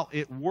is while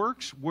it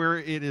works where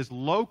it is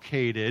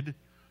located,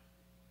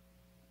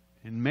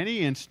 in many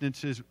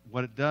instances,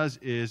 what it does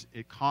is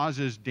it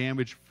causes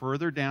damage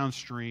further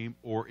downstream,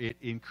 or it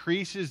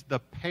increases the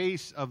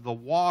pace of the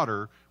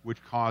water,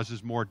 which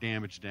causes more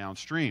damage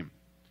downstream.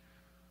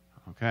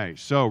 Okay,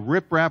 so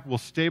riprap will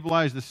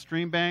stabilize the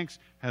stream banks,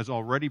 has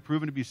already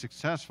proven to be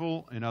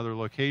successful in other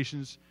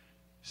locations,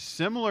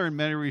 similar in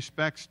many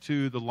respects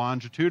to the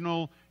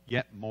longitudinal,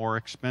 yet more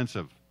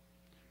expensive.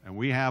 And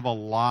we have a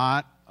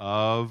lot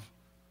of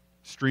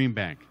stream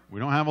bank. We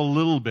don't have a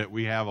little bit,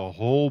 we have a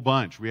whole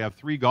bunch. We have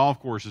 3 golf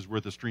courses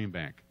worth of stream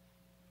bank.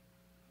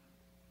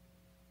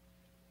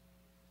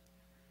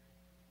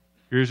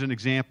 Here's an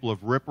example of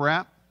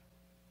riprap.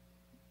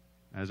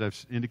 As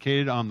I've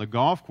indicated on the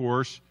golf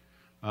course,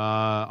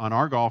 on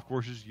our golf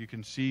courses, you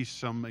can see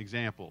some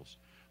examples.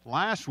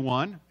 Last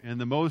one,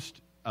 and the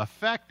most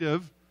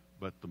effective,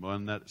 but the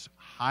one that's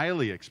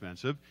highly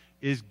expensive,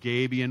 is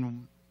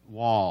gabion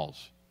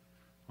walls.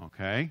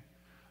 Okay?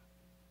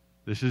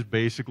 This is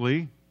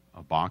basically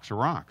a box of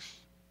rocks.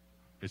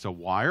 It's a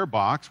wire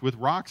box with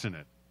rocks in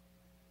it.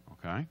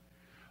 Okay.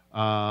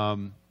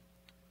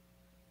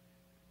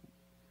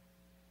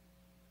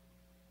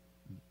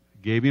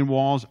 Gabion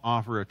walls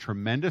offer a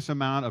tremendous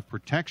amount of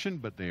protection,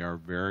 but they are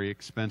very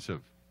expensive.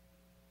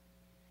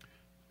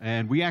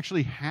 And we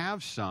actually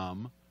have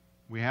some.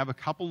 We have a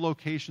couple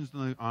locations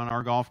on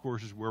our golf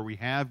courses where we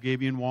have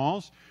gabion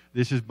walls.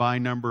 This is by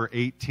number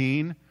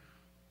 18.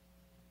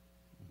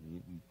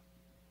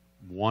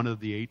 One of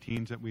the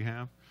 18s that we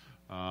have.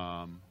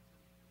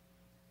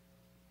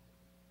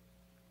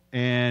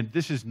 And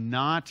this is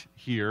not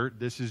here.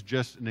 This is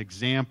just an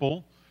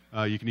example.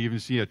 You can even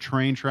see a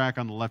train track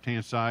on the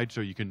left-hand side,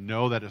 so you can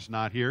know that it's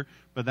not here.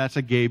 But that's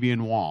a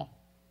gabion wall.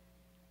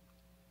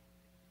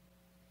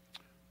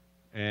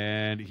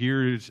 And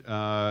here's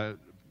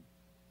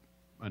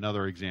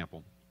another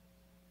example.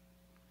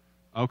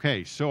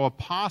 Okay, so a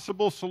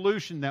possible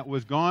solution that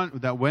was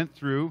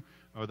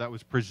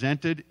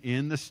presented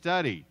in the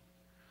study.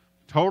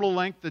 Total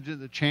length of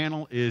the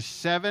channel is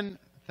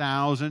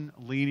 7,000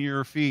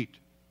 linear feet.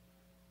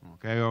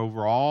 Okay,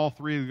 over all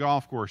three of the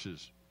golf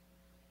courses.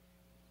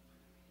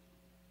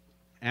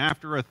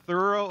 After a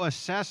thorough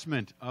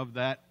assessment of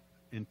that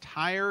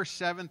entire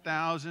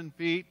 7,000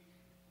 feet,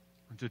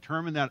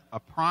 determined that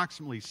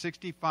approximately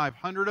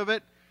 6,500 of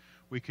it,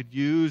 we could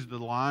use the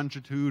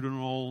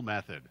longitudinal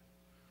method.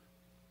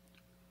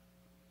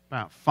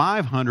 About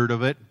 500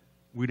 of it,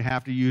 we'd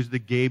have to use the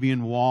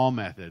gabion wall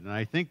method. And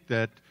I think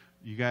that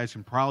you guys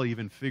can probably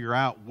even figure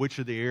out which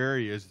of the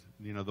areas,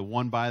 the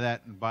one by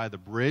the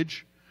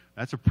bridge,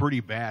 that's a pretty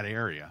bad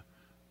area.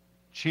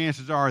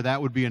 Chances are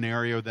that would be an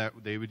area that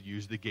they would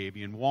use the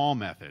gabion wall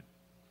method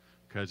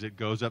because it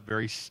goes up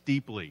very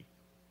steeply.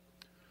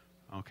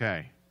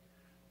 Okay.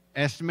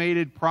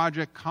 Estimated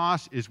project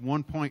cost is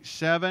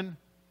 1.7,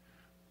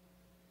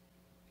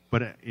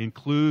 but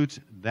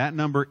that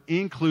number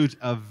includes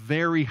a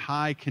very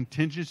high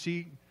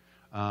contingency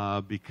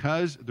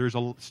because there's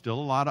still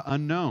a lot of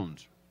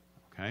unknowns.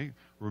 Okay.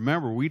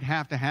 Remember, we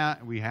have to have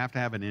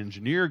an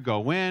engineer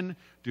go in,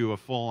 do a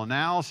full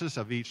analysis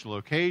of each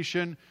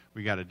location.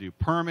 We got to do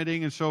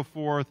permitting and so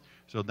forth.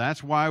 So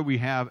that's why we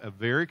have a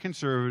very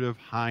conservative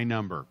high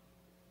number.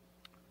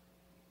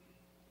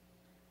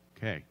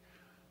 Okay.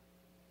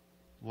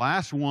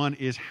 Last one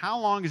is how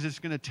long is this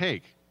going to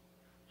take?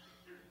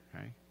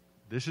 Okay.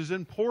 This is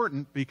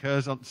important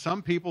because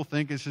some people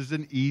think this is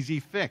an easy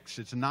fix.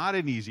 It's not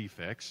an easy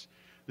fix.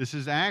 This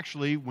is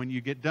actually, when you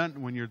get done,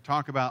 when you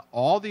talk about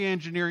all the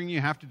engineering you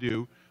have to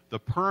do, the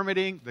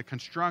permitting, the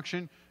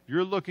construction,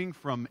 you're looking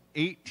from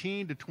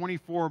 18 to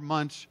 24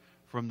 months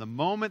from the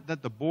moment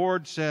that the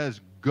board says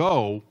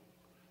go.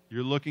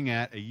 You're looking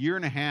at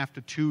 1.5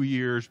 to 2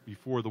 years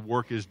before the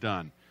work is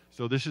done.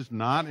 So this is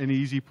not an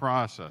easy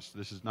process.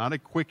 This is not a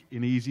quick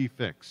and easy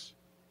fix.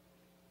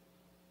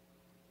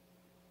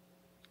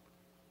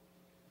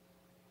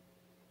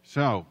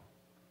 So,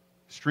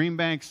 stream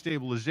bank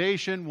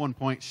stabilization,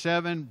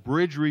 1.7.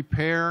 Bridge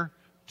repair,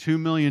 $2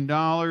 million,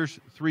 almost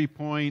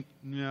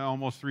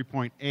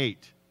 3.8.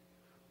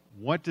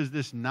 What does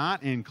this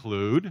not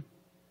include?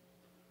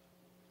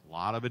 A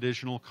lot of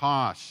additional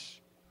costs,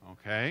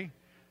 okay?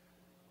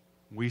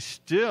 We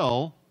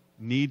still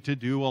need to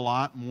do a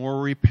lot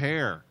more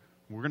repair.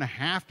 We're going to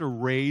have to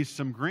raise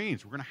some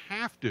greens. We're going to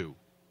have to.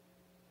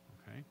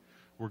 Okay?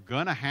 We're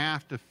going to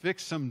have to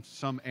fix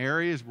some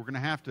areas. We're going to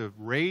have to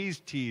raise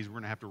tees. We're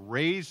going to have to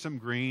raise some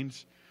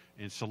greens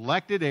in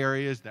selected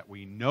areas that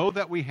we know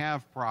that we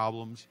have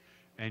problems.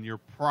 And you're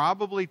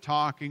probably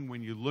talking,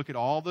 when you look at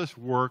all this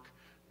work,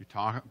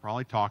 you're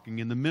probably talking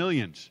in the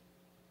millions.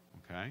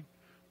 Okay?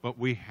 But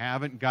we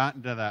haven't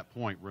gotten to that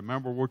point.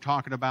 Remember, we're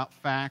talking about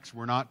facts.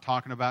 We're not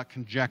talking about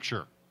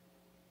conjecture.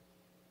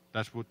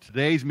 That's what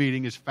today's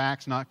meeting is,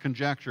 facts, not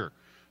conjecture.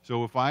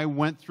 So if I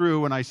went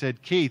through and I said,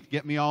 Keith,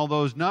 get me all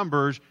those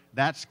numbers,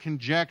 that's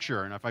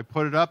conjecture. And if I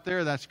put it up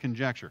there, that's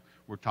conjecture.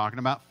 We're talking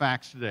about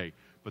facts today.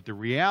 But the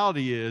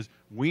reality is,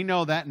 we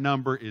know that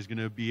number is going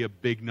to be a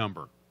big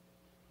number.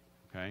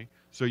 Okay?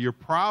 So you're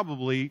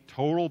probably,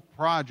 total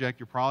project,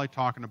 you're probably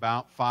talking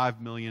about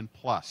 $5 million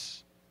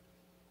plus.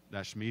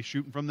 That's me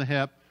shooting from the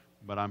hip,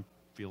 but I'm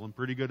feeling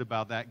pretty good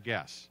about that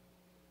guess.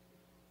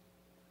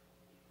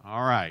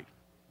 All right.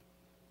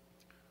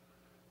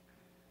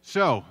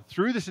 So,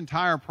 through this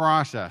entire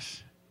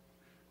process,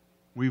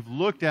 we've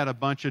looked at a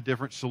bunch of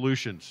different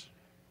solutions.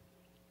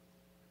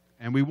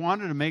 And we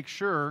wanted to make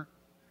sure.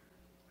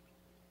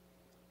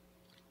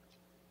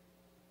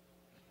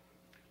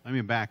 Let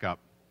me back up.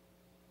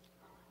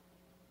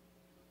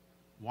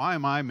 Why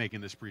am I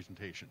making this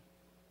presentation?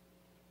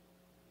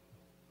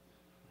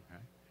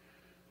 Okay.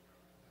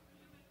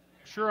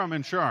 Sure, I'm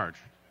in charge.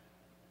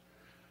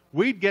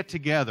 We'd get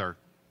together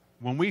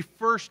when we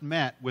first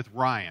met with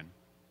Ryan.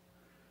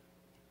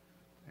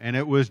 And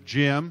it was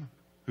Jim,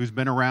 who's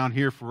been around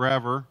here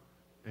forever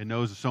and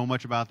knows so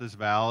much about this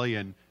valley,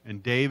 and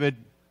David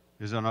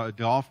is a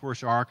golf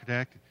course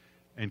architect,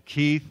 and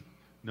Keith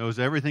knows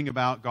everything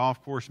about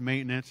golf course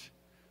maintenance,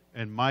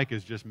 and Mike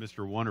is just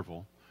Mr.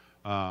 Wonderful.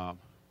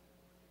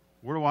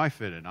 Where do I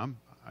fit in?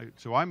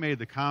 So I made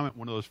the comment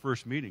one of those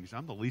first meetings,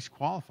 I'm the least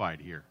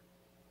qualified here.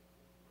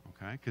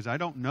 okay? Because I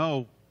don't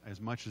know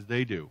as much as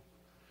they do.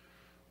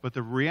 But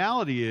the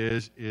reality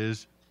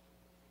is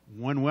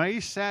when we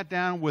sat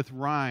down with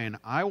Ryan,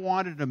 I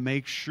wanted to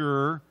make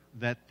sure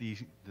that the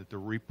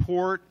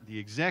report, the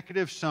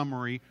executive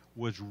summary,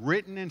 was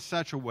written in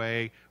such a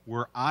way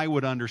where I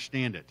would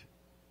understand it,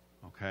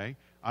 okay?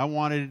 I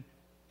wanted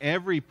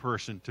every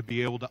person to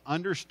be able to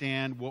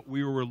understand what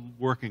we were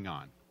working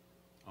on,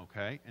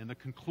 okay? And the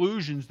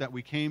conclusions that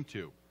we came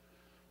to.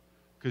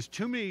 Because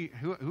to me,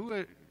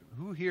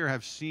 who here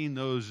have seen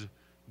those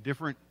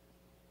different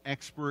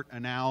expert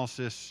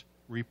analysis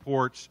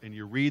reports and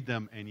you read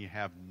them and you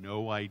have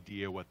no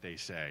idea what they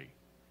say,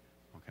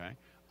 okay?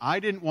 I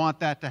didn't want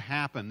that to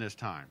happen this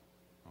time,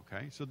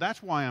 okay? So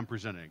that's why I'm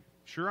presenting.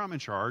 Sure, I'm in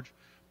charge,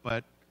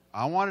 but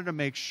I wanted to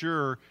make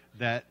sure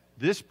that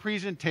this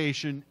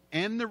presentation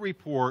and the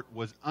report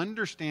was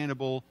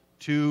understandable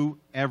to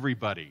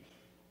everybody,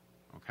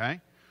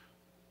 okay?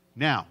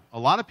 Now, a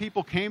lot of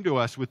people came to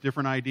us with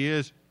different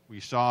ideas.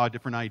 We saw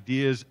different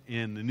ideas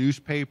in the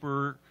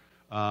newspaper.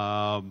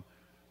 Some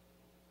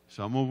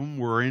of them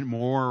were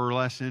more or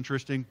less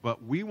interesting,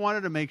 but we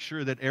wanted to make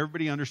sure that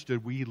everybody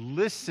understood. We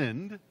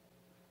listened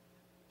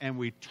and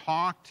we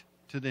talked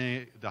to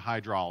the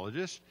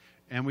hydrologist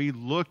and we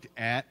looked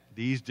at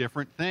these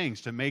different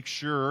things to make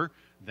sure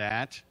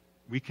that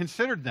we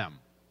considered them.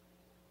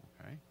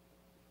 Okay?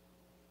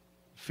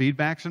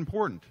 Feedback's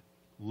important.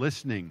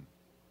 Listening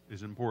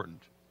is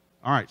important.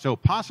 All right, so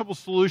possible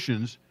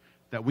solutions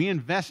that we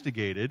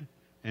investigated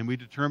and we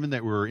determined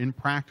that were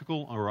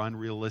impractical or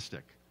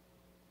unrealistic.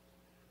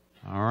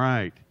 All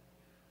right.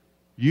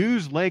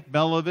 Use Lake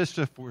Bella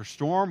Vista for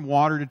storm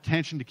water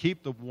detention to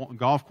keep the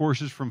golf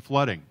courses from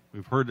flooding.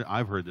 I've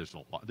heard this a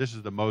lot. This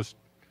is the most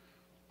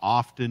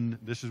often,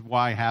 this is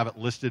why I have it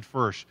listed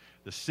first.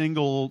 The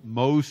single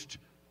most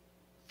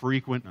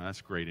frequent,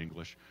 that's great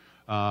English,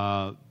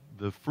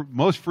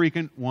 most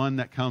frequent one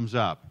that comes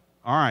up.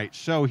 All right,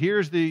 so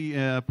here's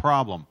the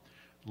problem.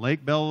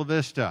 Lake Bella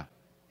Vista,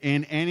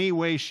 in any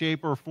way,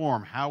 shape, or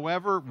form,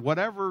 however,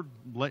 whatever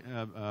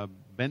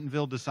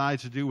Bentonville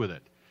decides to do with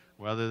it,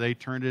 whether they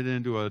turned it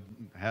into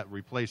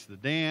replace the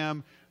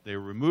dam, they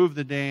remove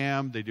the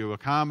dam, they do a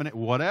combination,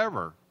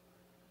 whatever,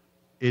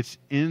 it's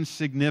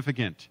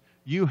insignificant.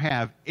 You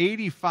have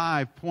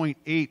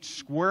 85.8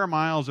 square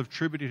miles of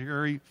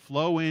tributary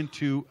flow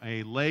into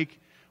a lake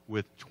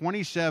with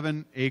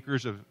 27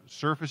 acres of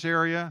surface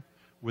area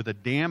with a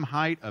dam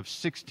height of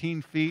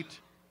 16 feet,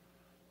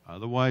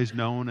 otherwise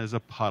known as a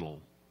puddle.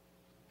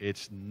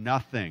 It's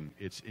nothing.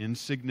 It's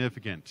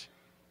insignificant.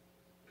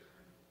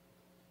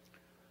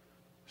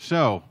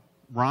 So,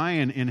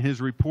 Ryan, in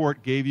his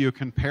report, gave you a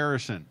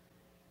comparison.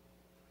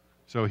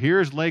 So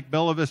here's Lake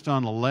Bella Vista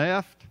on the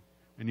left,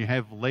 and you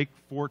have Lake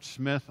Fort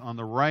Smith on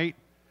the right.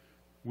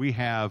 We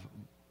have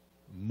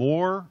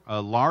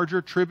a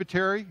larger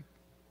tributary,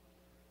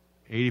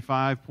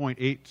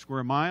 85.8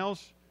 square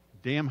miles.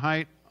 Dam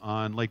height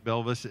on Lake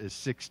Bella Vista is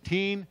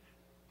 16.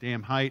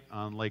 Dam height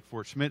on Lake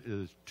Fort Smith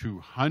is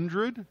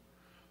 200.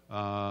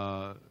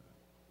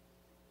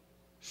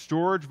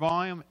 Storage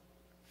volume,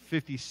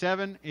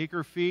 57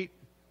 acre feet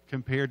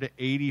compared to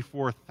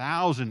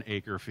 84,000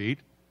 acre feet.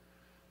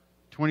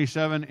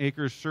 27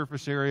 acres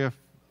surface area,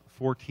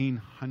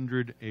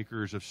 1,400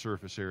 acres of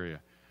surface area.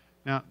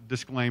 Now,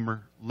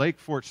 disclaimer, Lake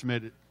Fort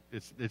Smith,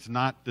 it's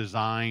not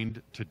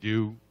designed to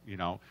do,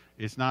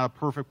 it's not a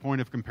perfect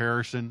point of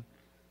comparison.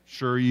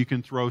 Sure, you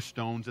can throw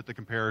stones at the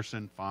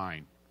comparison,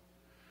 fine.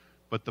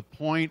 But the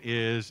point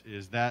is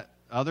that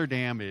other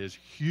dam is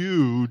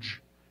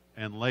huge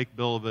and Lake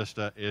Bella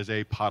Vista is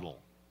a puddle.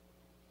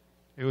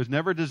 It was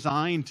never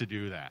designed to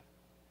do that.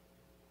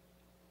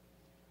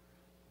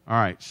 All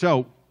right,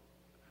 so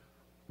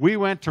we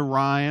went to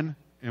Ryan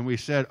and we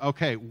said,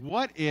 okay,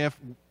 what if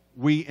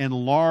we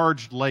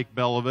enlarged Lake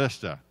Bella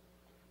Vista?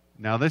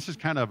 Now, this is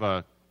kind of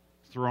a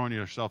throwing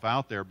yourself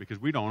out there because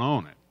we don't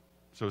own it.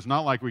 So it's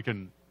not like we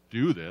can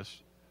do this.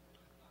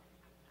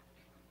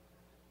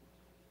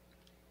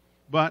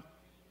 But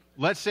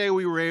let's say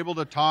we were able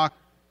to talk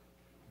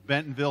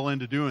Bentonville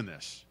into doing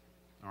this.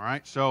 All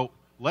right, so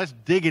let's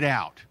dig it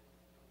out.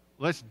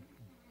 Let's,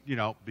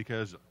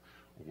 because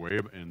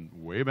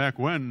way back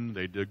when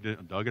they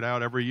dug it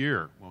out every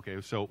year.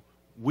 Okay, so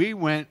we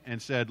went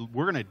and said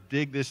we're going to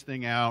dig this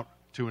thing out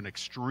to an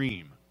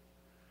extreme.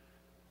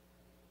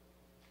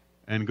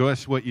 And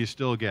guess what you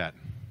still get?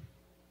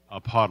 A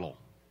puddle.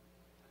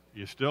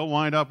 You still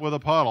wind up with a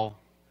puddle.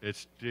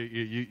 It's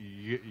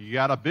you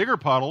got a bigger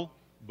puddle,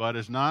 but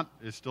it's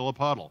still a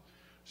puddle.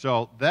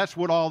 So that's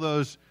what all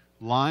those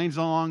lines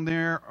along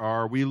there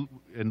are.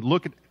 And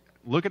look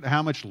at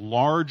how much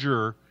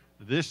larger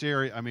this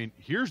area. I mean,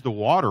 here's the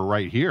water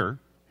right here.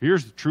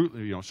 Here's the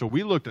truth. So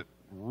we looked at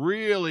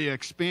really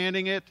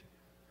expanding it.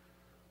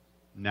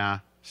 Nah,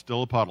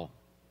 still a puddle.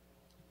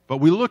 But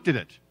we looked at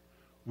it.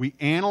 We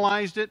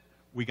analyzed it.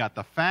 We got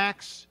the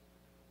facts.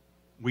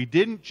 We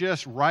didn't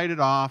just write it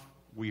off.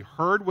 We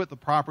heard what the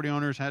property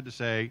owners had to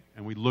say,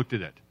 and we looked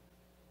at it.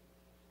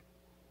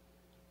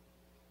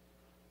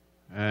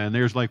 And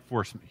there's Lake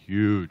Fort Smith.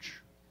 Huge.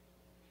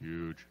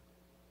 Huge.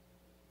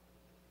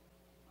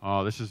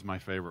 Oh, this is my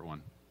favorite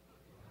one.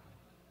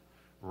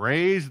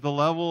 Raise the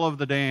level of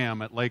the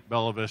dam at Lake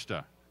Bella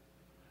Vista.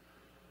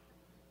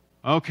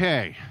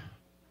 Okay,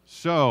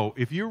 so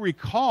if you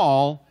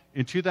recall,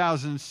 in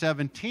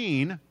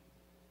 2017,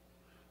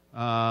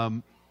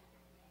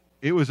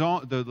 it was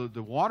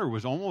the water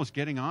was almost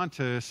getting on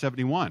to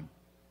 71.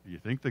 Do you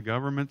think the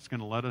government's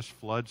going to let us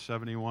flood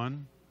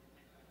 71?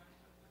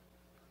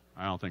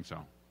 I don't think so.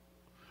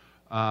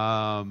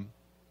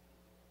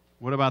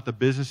 What about the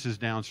businesses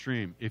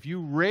downstream? If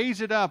you raise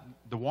it up,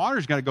 the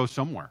water's got to go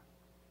somewhere.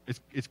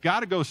 It's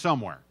got to go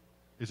somewhere.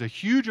 It's a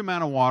huge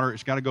amount of water.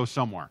 It's got to go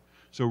somewhere.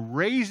 So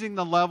raising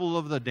the level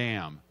of the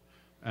dam,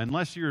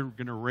 unless you're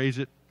going to raise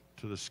it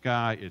to the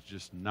sky, it's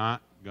just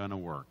not going to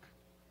work.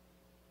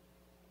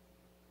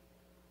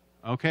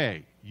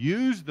 Okay,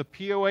 use the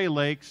POA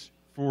lakes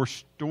for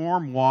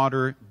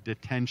stormwater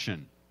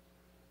detention.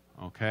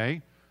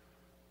 Okay,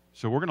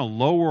 so we're going to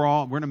lower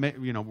all. We're going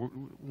to make,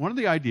 one of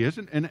the ideas,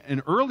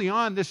 and early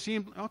on this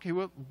seemed okay.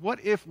 Well,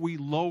 what if we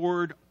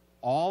lowered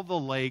all the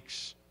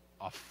lakes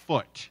a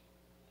foot?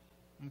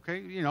 Okay,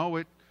 it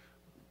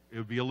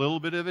would be a little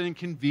bit of an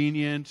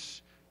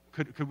inconvenience.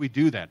 Could we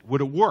do that?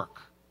 Would it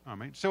work? I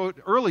mean, so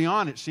early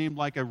on, it seemed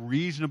like a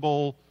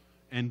reasonable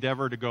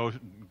endeavor to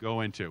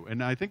go into.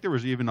 And I think there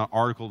was even an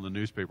article in the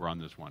newspaper on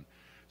this one.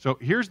 So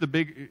here's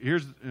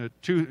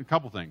a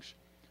couple things.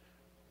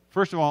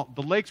 First of all,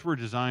 the lakes were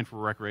designed for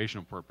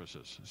recreational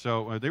purposes.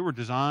 So they were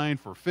designed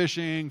for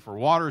fishing, for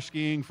water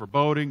skiing, for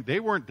boating. They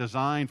weren't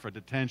designed for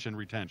detention,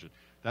 retention.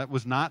 That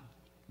was not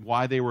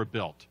why they were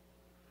built.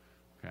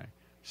 Okay.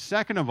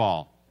 Second of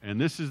all,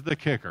 and this is the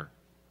kicker,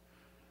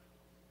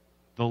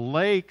 the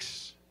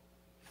lakes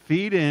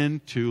feed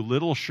into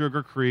Little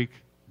Sugar Creek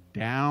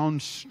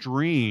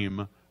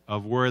downstream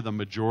of where the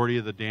majority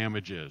of the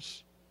damage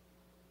is.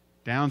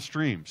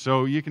 Downstream.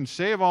 So you can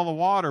save all the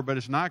water, but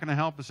it's not going to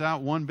help us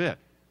out one bit.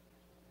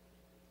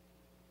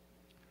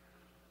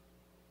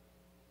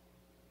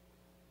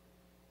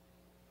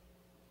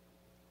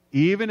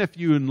 Even if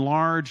you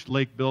enlarged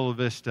Lake Bella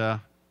Vista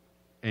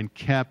and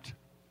kept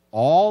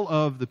all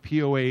of the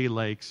POA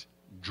lakes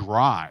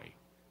dry,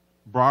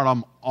 brought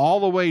them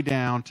all the way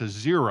down to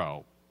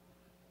zero,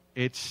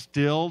 it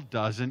still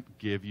doesn't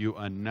give you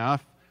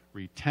enough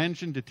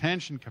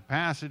detention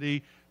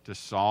capacity to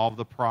solve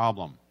the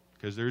problem,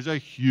 because there's a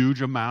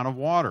huge amount of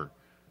water.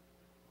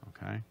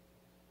 Okay?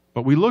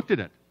 But we looked at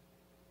it.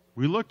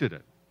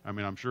 I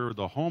mean, I'm sure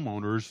the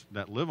homeowners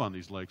that live on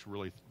these lakes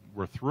really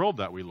were thrilled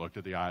that we looked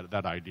at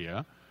that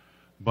idea,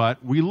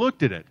 but we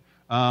looked at it.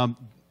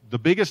 The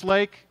biggest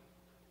lake,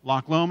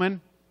 Loch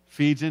Lomond,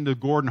 feeds into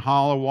Gordon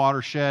Hollow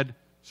watershed,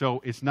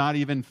 so it's not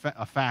even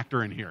a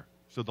factor in here.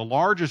 So the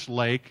largest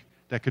lake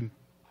that can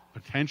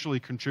potentially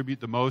contribute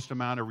the most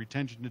amount of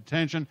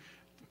detention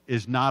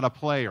is not a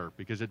player,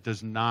 because it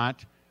does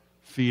not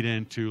feed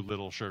into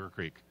Little Sugar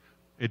Creek.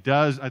 It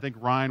does, I think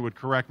Ryan would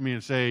correct me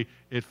and say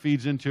it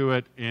feeds into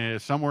it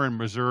somewhere in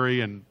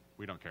Missouri, and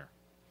we don't care.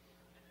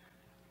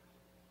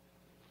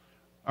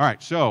 All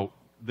right, so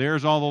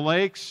there's all the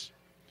lakes.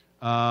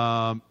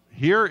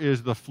 Here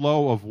is the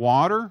flow of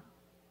water.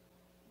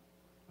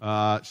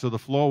 So the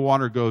flow of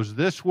water goes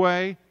this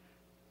way.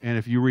 And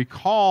if you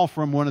recall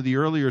from one of the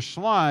earlier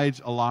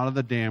slides, a lot of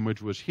the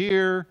damage was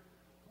here.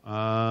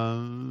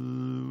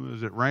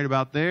 Is it right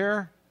about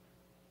there?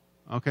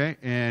 Okay,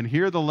 and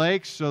here are the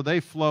lakes, so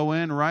they flow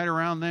in right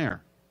around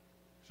there.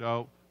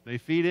 So they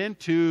feed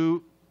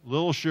into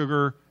Little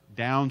Sugar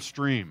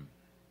downstream.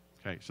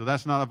 Okay, so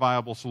that's not a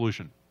viable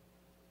solution.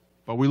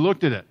 But we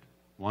looked at it.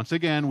 Once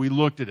again, we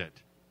looked at it.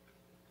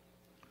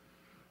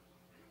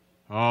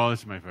 Oh, this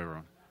is my favorite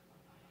one.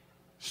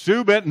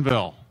 Sue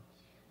Bentonville.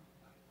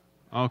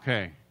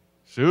 Okay,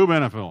 Sue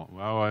Bentonville.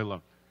 Oh, I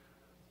love.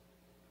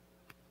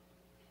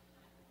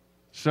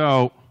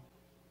 So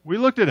we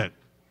looked at it.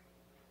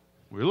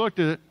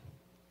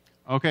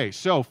 Okay,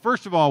 so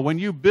first of all, when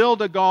you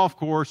build a golf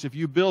course, if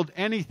you build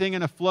anything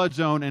in a flood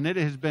zone, and it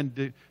has been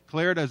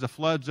declared as a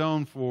flood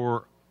zone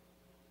for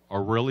a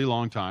really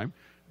long time,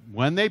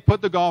 when they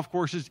put the golf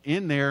courses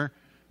in there,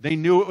 they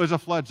knew it was a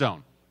flood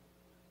zone.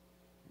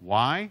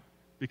 Why?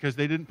 Because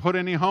they didn't put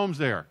any homes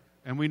there.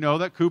 And we know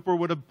that Cooper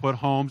would have put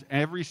homes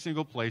every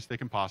single place they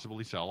can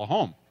possibly sell a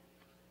home.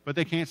 But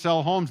they can't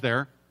sell homes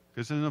there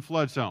because it's in a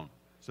flood zone.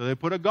 So they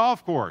put a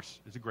golf course.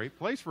 It's a great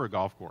place for a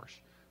golf course.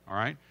 All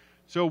right?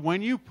 So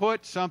when you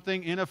put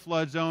something in a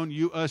flood zone,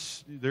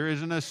 there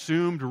is an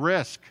assumed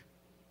risk.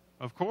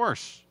 Of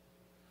course.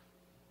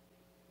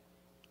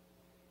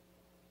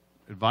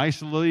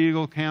 Advice of the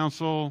legal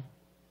counsel,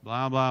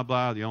 blah, blah,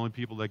 blah. The only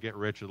people that get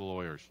rich are the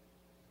lawyers.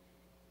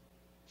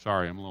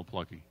 Sorry, I'm a little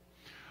plucky.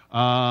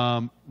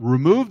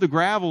 Remove the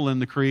gravel in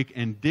the creek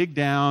and dig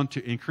down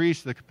to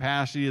increase the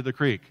capacity of the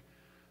creek.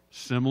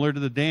 Similar to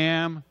the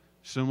dam,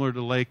 similar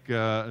to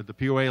the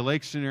POA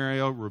lake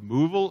scenario,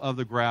 removal of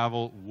the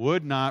gravel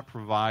would not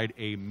provide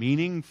a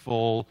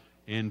meaningful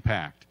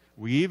impact.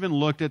 We even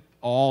looked at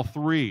all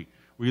three.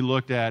 We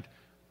looked at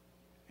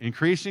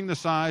increasing the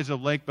size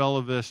of Lake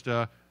Bella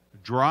Vista,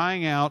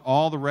 drying out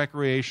all the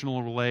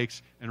recreational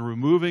lakes and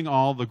removing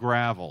all the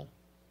gravel.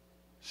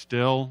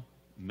 Still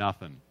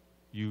nothing.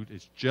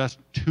 It's just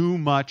too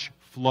much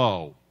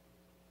flow.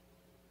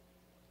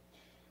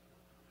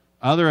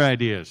 Other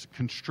ideas.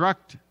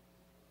 Construction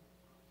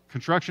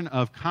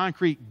of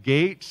concrete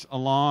gates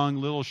along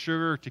Little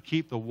Sugar to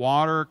keep the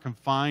water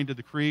confined to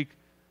the creek.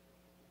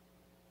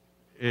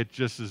 It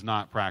just is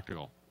not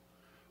practical.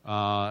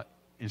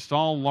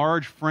 Install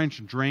large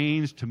French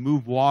drains to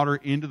move water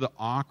into the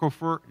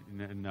aquifer.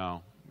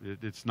 No,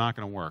 it's not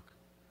going to work.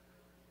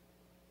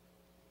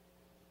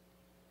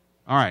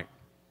 All right.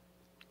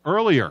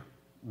 Earlier,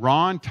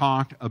 Ron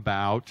talked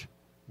about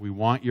we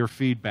want your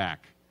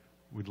feedback.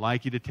 We'd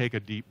like you to take a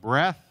deep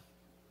breath.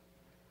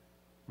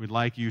 We'd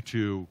like you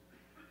to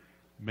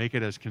make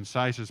it as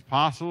concise as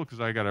possible because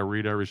I got to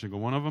read every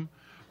single one of them.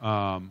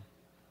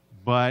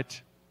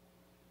 But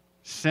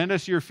send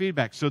us your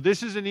feedback. So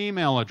this is an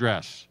email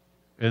address,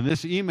 and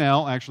this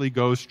email actually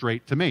goes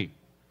straight to me.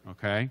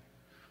 Okay?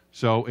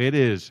 So it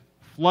is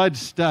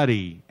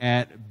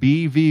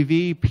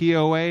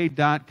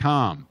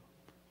floodstudy@bvvpoa.com.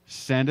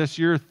 Send us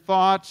your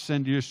thoughts,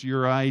 send us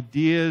your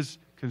ideas,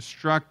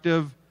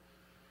 constructive.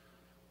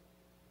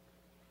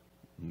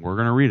 We're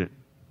going to read it.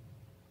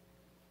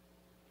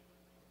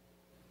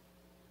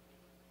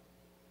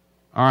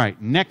 All right,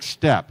 next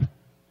step.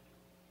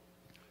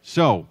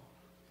 So,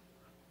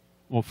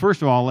 well,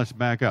 first of all, let's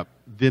back up.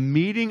 The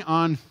meeting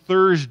on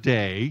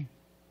Thursday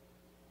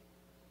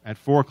at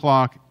 4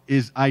 o'clock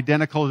is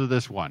identical to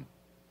this one.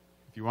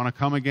 If you want to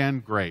come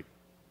again, great.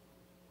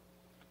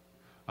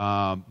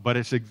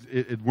 But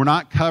we're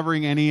not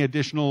covering any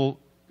additional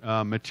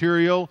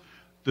material.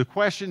 The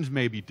questions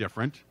may be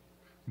different,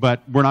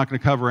 but we're not going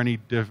to cover any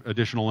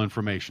additional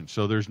information.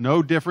 So there's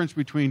no difference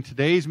between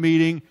today's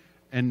meeting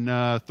and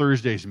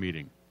Thursday's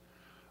meeting.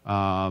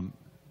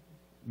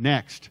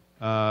 Next.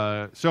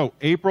 So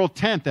April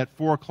 10th at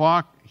 4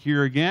 o'clock,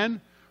 here again,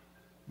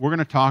 we're going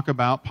to talk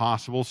about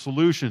possible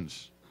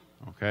solutions.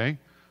 Okay?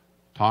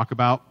 Talk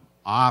about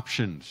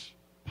options,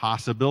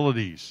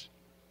 possibilities.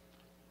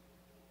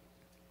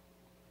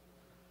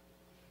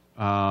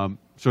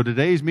 So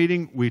today's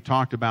meeting, we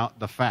talked about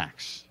the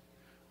facts.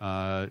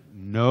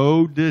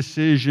 No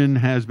decision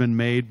has been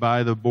made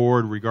by the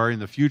board regarding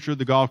the future of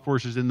the golf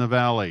courses in the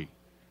valley.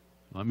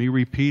 Let me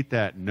repeat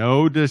that.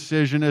 No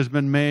decision has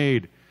been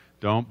made.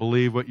 Don't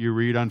believe what you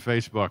read on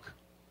Facebook.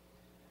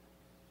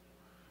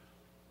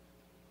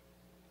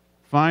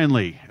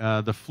 Finally,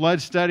 the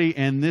flood study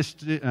and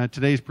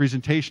today's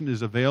presentation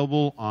is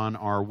available on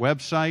our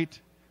website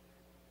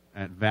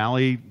at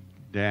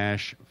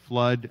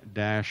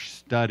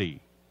valley-flood-study.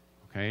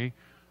 Okay?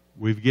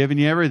 We've given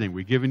you everything.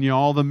 We've given you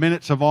all the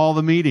minutes of all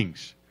the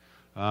meetings.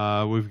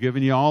 We've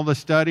given you all the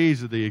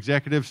studies, the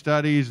executive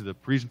studies, the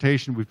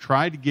presentation. We've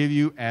tried to give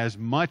you as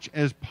much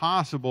as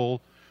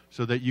possible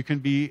so that you can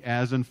be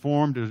as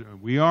informed as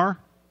we are.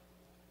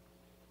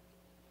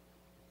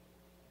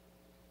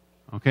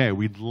 Okay,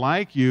 we'd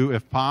like you,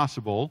 if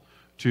possible,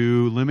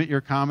 to limit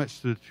your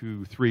comments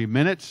to 3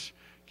 minutes.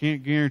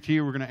 Can't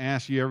guarantee we're going to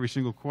ask you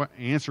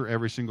answer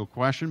every single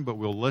question, but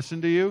we'll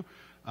listen to you.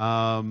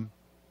 I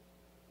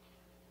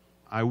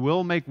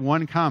will make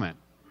one comment.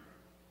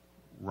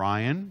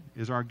 Ryan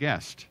is our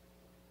guest,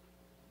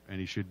 and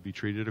he should be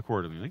treated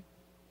accordingly.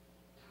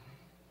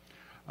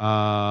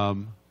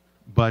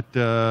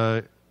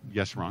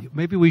 Yes, Ron?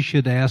 Maybe we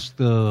should ask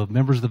the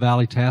members of the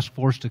Valley Task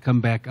Force to come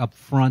back up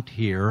front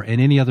here,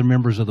 and any other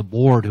members of the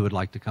board who would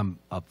like to come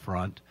up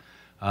front.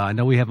 I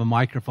know we have a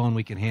microphone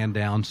we can hand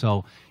down,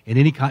 so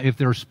if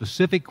there are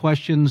specific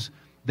questions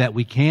that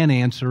we can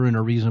answer in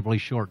a reasonably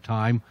short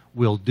time,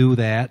 we'll do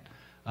that.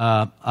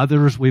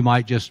 Others, we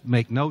might just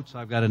make notes.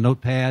 I've got a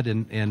notepad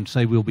and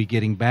say we'll be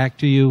getting back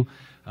to you.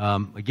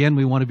 Again,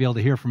 we want to be able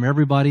to hear from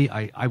everybody.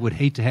 I would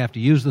hate to have to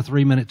use the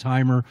 3-minute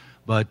timer,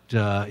 but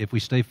if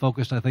we stay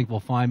focused, I think we'll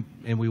find,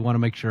 and we want to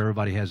make sure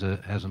everybody has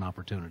an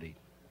opportunity.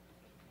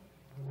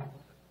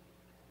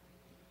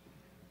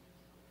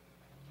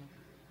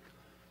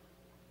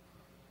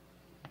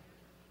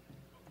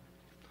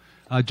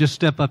 Just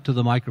step up to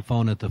the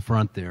microphone at the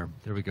front there.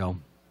 There we go.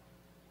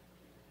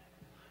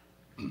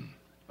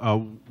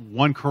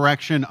 One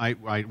correction,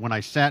 when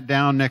I sat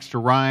down next to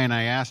Ryan,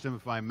 I asked him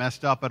if I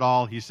messed up at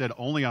all. He said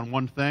only on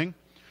one thing.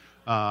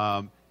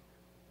 The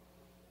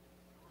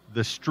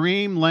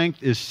stream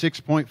length is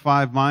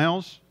 6.5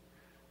 miles.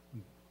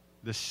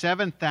 The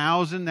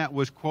 7,000 that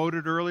was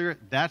quoted earlier,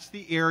 that's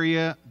the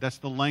area, that's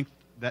the length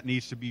that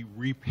needs to be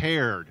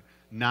repaired,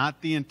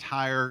 not the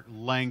entire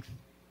length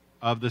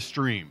of the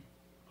stream.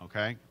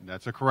 Okay?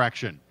 That's a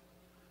correction.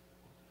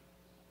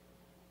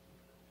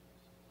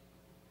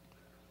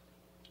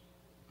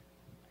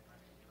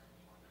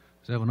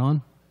 Is that one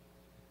on?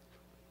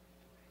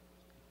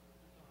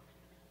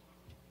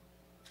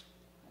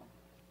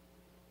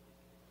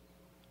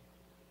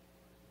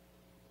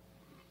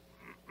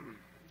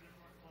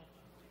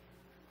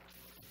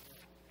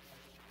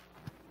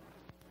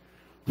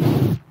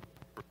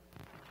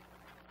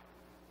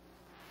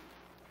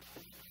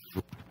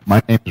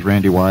 My name is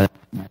Randy Wyatt.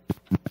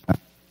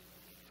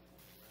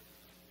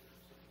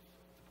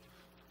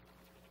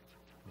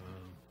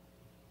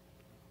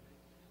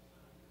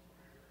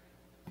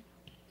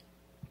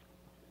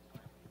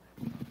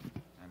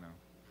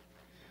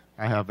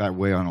 I have that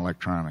way on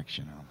electronics,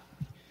 you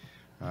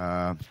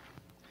know.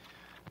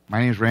 My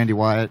name is Randy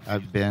Wyatt.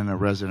 I've been a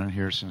resident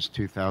here since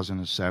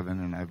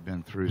 2007, and I've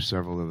been through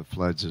several of the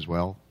floods as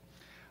well.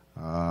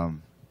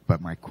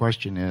 But my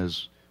question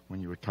is,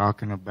 when you were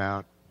talking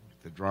about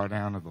the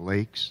drawdown of the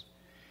lakes,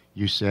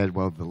 you said,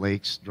 well, the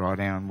lakes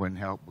drawdown wouldn't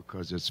help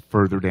because it's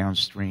further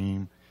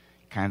downstream,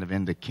 kind of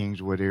in the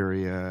Kingswood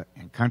area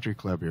and Country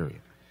Club area.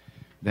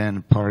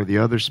 Then part of the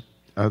others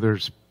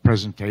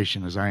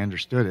presentation, as I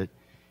understood it,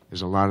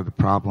 is a lot of the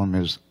problem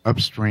is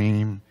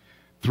upstream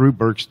through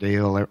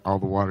Birchdale, all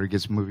the water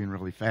gets moving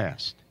really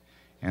fast,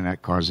 and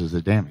that causes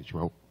the damage.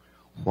 Well,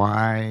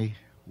 why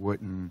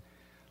wouldn't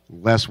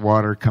less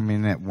water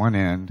coming at one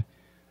end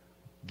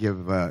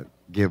give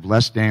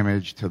less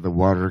damage to the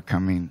water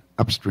coming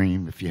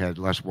upstream if you had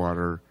less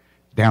water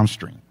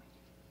downstream?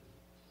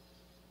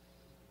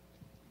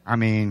 I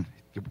mean,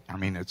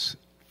 it's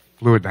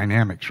fluid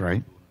dynamics,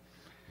 right?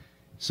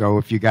 So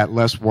if you got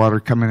less water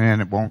coming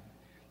in,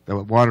 the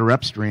water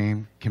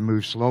upstream can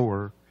move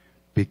slower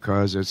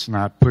because it's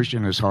not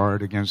pushing as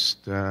hard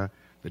against the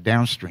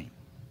downstream.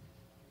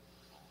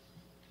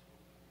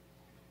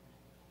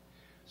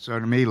 So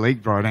to me,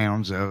 lake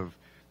drawdowns of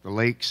the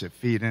lakes that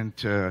feed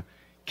into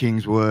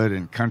Kingswood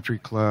and Country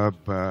Club,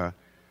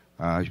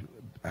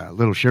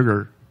 Little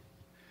Sugar,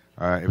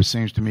 it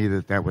seems to me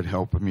that would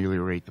help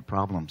ameliorate the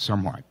problem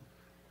somewhat.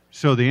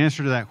 So the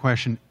answer to that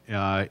question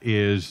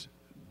is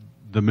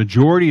the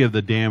majority of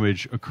the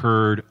damage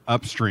occurred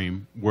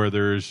upstream, where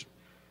there's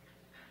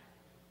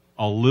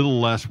a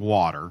little less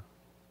water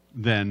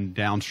than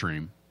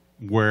downstream,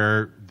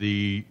 where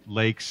the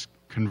lakes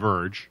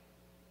converge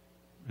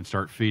and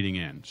start feeding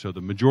in. So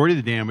the majority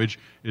of the damage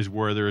is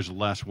where there's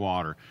less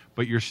water.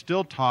 But you're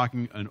still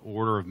talking an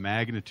order of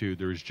magnitude.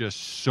 There's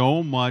just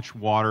so much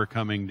water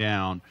coming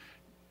down,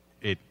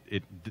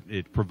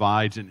 it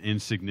provides an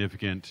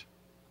insignificant...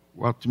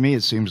 Well, to me,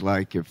 it seems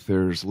like if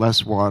there's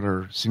less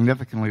water,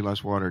 significantly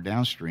less water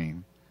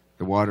downstream,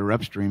 the water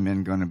upstream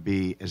isn't going to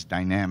be as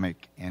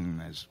dynamic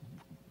and as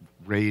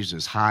raised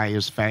as high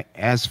as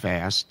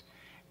fast,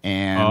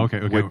 and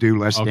would do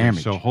less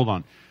damage. So hold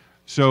on.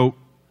 So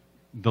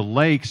the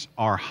lakes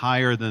are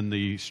higher than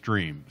the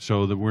stream.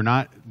 So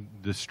that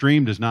the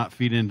stream does not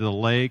feed into the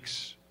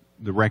lakes,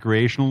 the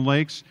recreational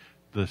lakes.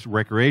 The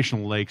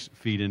recreational lakes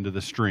feed into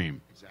the stream.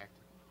 Exactly.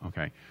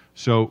 Okay.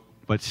 So,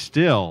 but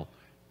still,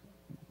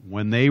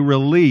 when they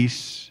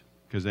release,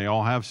 because they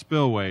all have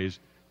spillways,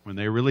 when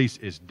they release,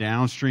 it's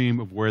downstream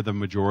of where the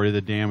majority of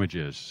the damage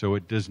is. So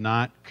it does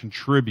not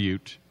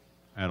contribute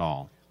at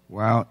all.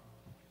 Well,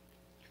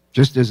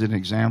 just as an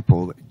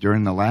example,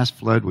 during the last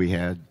flood we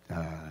had,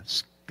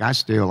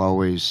 Scottsdale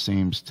always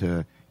seems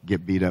to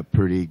get beat up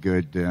pretty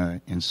good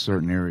in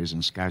certain areas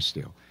in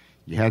Scottsdale.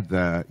 You had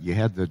the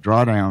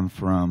drawdown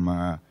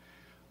from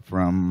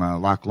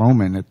Loch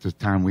Lomond at the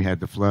time we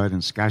had the flood,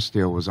 and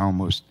Scottsdale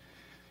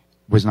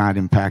was not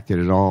impacted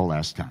at all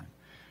last time.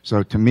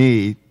 So to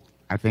me,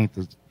 I think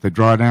the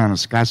drawdown of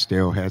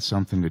Scottsdale had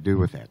something to do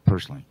with that,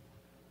 personally.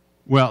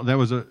 Well, that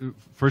was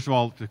first of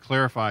all, to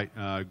clarify,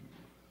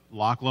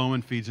 Loch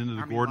Lomond feeds into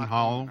the Gordon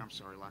Hollow. I'm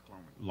sorry, Loch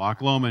Lomond.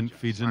 Loch Lomond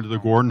feeds into the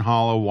Gordon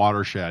Hollow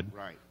watershed,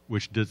 right,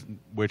 which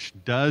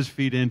does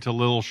feed into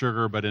Little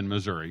Sugar, but in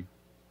Missouri,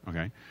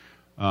 okay,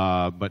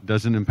 but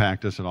doesn't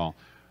impact us at all.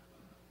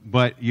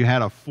 But you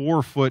had a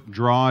 4-foot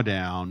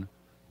drawdown,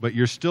 but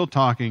you're still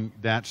talking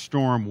that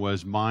storm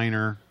was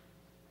minor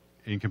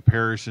in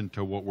comparison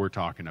to what we're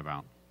talking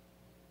about.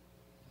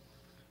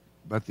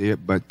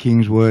 But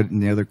Kingswood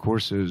and the other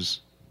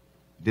courses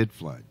did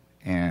flood.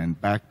 And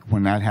back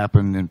when that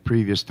happened in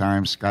previous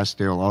times,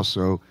 Scottsdale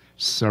also,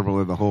 several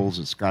of the holes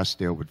at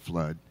Scottsdale would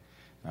flood.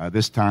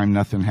 This time,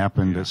 nothing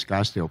happened at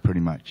Scottsdale pretty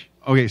much.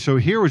 Okay, so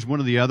here was one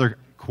of the other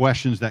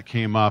questions that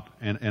came up,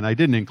 and I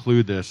didn't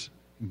include this,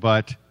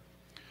 but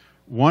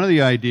one of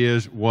the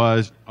ideas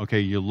was,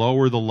 okay, you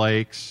lower the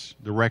lakes,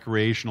 the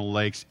recreational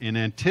lakes, in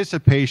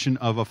anticipation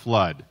of a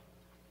flood.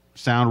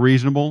 Sound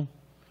reasonable?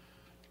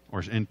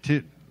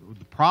 The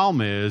problem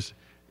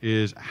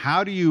is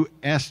how do you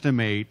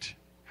estimate,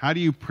 how do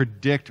you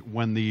predict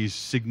when these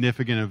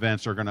significant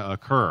events are going to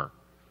occur?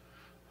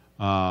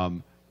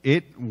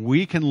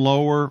 We can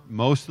lower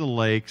most of the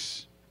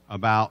lakes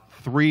about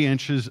 3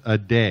 inches a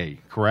day,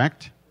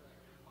 correct?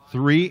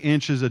 3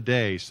 inches a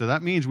day. So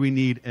that means we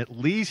need at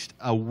least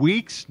a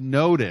week's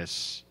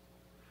notice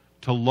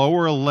to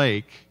lower a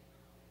lake.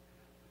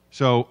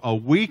 So a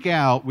week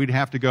out, we'd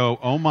have to go,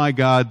 oh my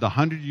God, the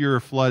 100-year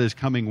flood is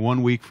coming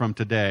 1 week from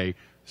today,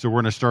 so we're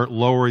going to start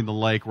lowering the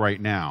lake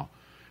right now.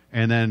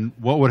 And then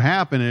what would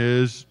happen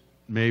is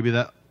maybe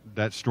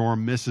that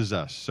storm misses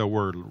us. So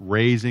we're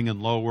raising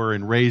and lower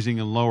and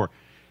raising and lower.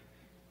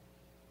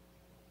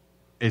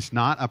 It's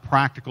not a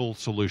practical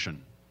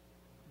solution.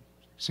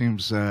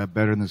 Seems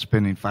better than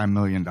spending $5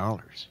 million.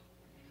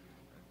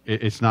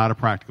 It's not a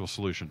practical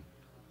solution.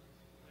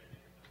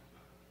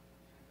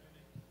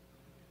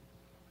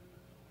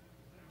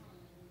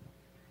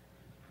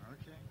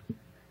 Okay.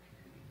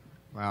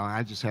 Well,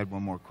 I just had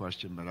one more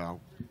question, but I'll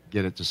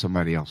get it to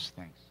somebody else.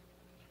 Thanks.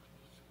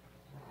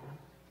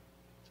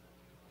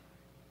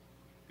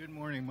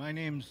 morning. My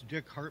name's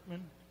Dick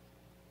Hartman.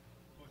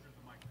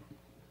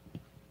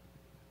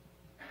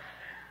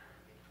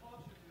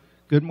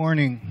 Good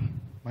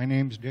morning. My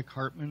name's Dick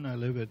Hartman. I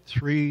live at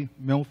 3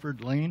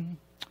 Milford Lane.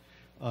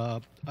 I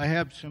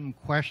have some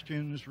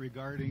questions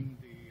regarding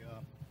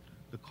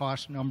the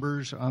cost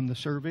numbers on the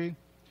survey.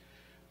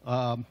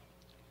 On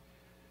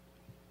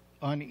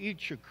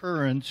each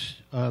occurrence,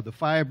 the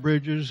 5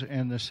 bridges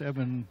and the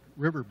 7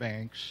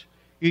 riverbanks,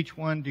 each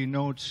one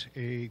denotes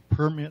a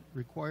permit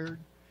required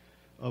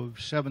of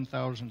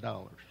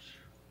 $7,000.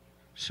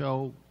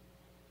 So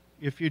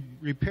if you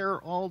repair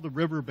all the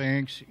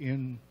riverbanks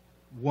in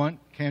one,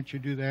 can't you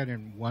do that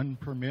in one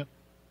permit?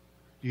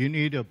 Do you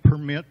need a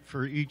permit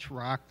for each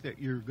rock that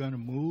you're going to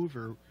move,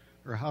 or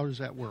how does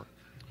that work?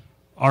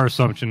 Our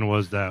assumption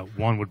was that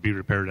one would be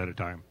repaired at a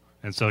time,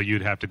 and so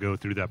you'd have to go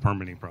through that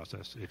permitting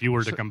process. If you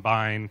were to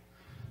combine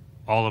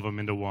all of them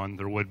into one,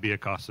 there would be a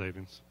cost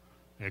savings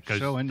because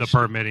the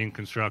permitting,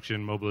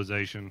 construction,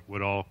 mobilization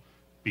would all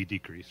be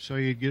decreased. So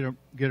you'd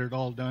get it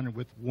all done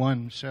with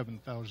one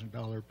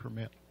 $7,000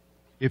 permit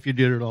if you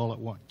did it all at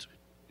once.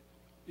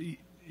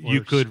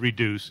 You could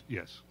reduce,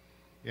 yes.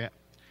 Yeah.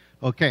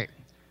 Okay.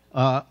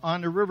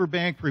 On the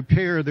riverbank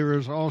repair, there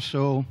is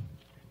also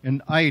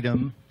an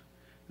item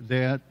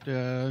that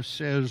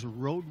says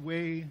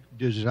roadway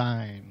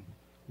design.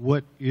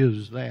 What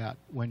is that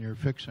when you're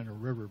fixing a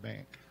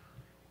riverbank?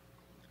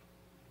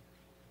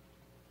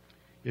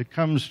 It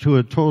comes to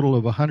a total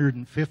of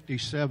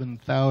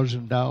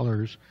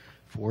 $157,000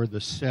 for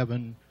the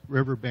 7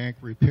 riverbank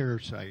repair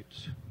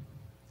sites.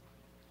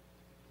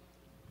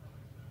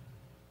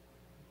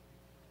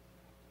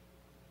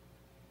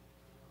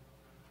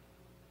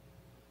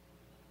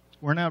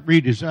 We're not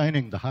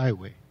redesigning the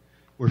highway.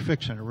 We're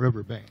fixing a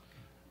riverbank.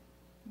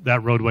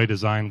 That roadway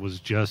design was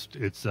just,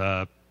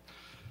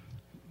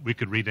 we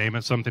could rename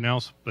it something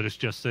else, but it's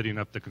just setting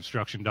up the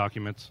construction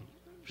documents.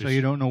 So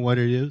you don't know what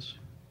it is?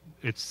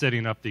 It's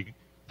setting up the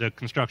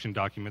construction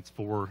documents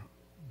for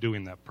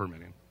doing that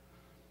permitting.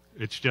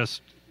 It's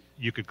just,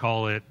 you could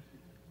call it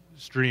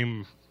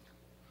we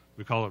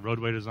call it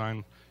roadway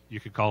design. You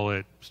could call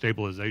it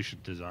stabilization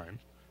design.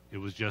 It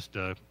was just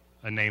a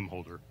name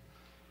holder.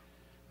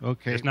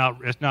 Okay. It's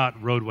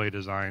not roadway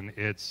design.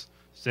 It's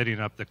setting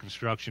up the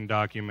construction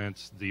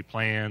documents, the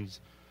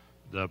plans,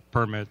 the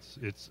permits.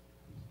 It's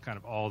kind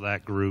of all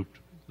that grouped.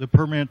 The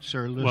permits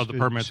are listed. Well, the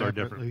permits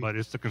separately. are different, but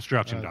it's the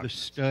construction The documents.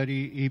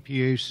 study,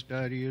 EPA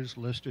study, is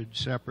listed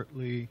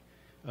separately.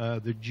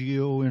 The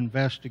geo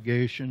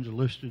investigations are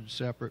listed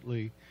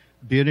separately.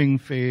 Bidding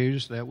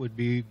phase, that would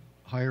be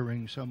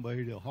hiring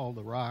somebody to haul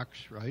the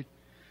rocks, right?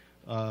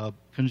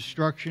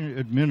 Construction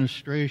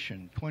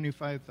administration,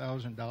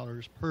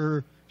 $25,000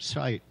 per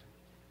site.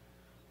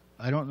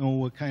 I don't know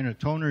what kind of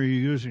toner you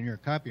use in your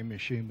copy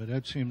machine, but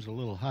that seems a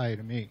little high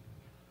to me.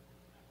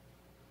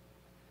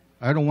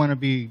 I don't want to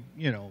be,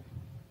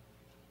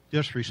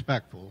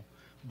 disrespectful,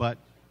 but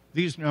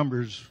these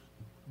numbers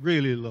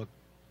really look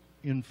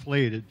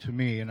inflated to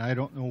me, and I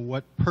don't know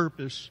what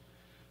purpose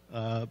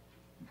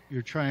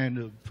you're trying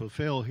to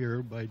fulfill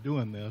here by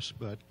doing this,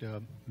 but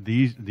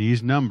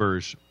These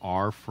numbers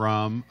are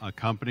from a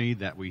company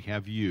that we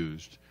have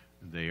used.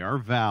 They are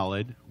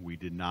valid. We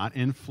did not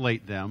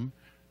inflate them.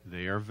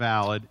 They are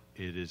valid.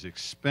 It is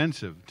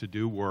expensive to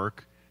do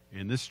work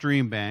in the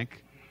stream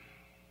bank.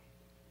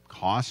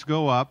 Costs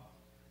go up.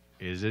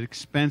 Is it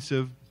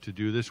expensive to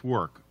do this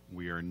work?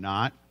 We are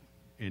not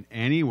in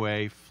any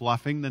way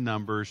fluffing the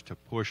numbers to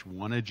push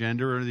one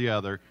agenda or the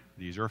other.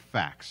 These are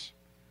facts.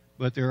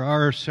 But there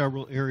are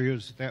several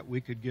areas that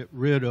we could get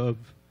rid of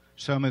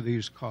some of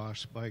these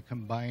costs by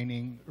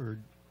combining or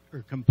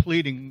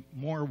completing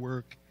more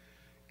work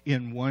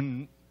in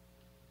one.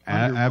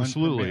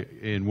 Absolutely.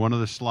 In one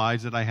of the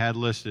slides that I had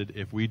listed,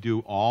 if we do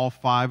all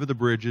 5 of the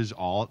bridges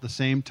all at the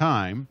same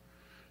time,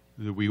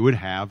 we would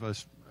have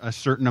a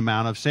certain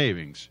amount of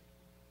savings.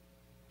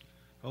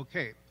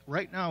 Okay.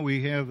 Right now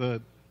we have a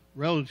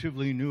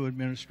relatively new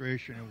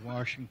administration in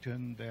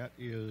Washington that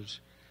is,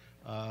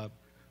 I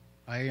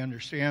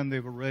understand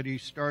they've already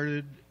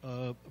started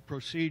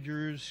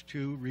procedures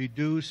to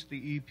reduce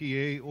the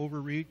EPA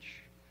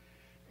overreach,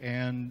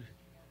 and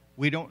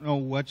we don't know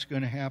what's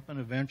going to happen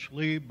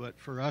eventually, but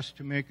for us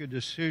to make a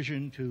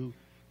decision to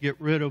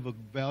get rid of a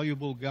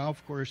valuable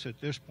golf course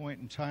at this point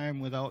in time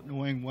without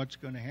knowing what's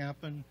going to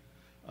happen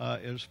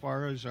as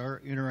far as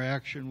our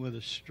interaction with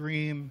a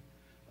stream,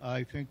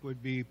 I think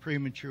would be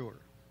premature.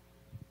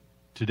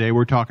 Today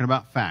we're talking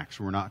about facts.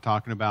 We're not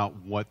talking about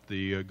what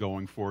the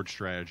going forward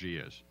strategy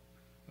is.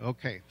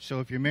 Okay,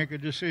 so if you make a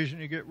decision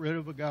to get rid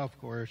of a golf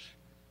course,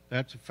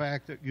 that's a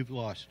fact that you've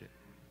lost it.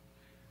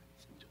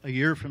 A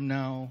year from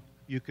now,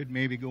 you could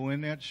maybe go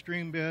in that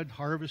stream bed,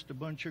 harvest a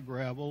bunch of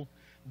gravel,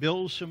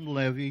 build some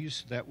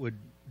levees that would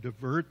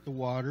divert the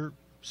water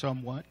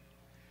somewhat.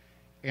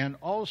 And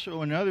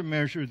also another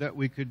measure that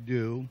we could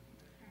do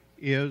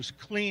is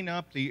clean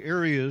up the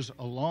areas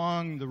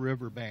along the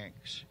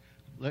riverbanks.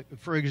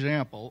 For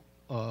example,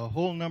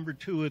 hole number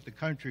 2 at the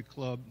country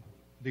club,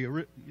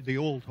 the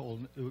old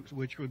hole,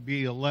 which would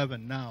be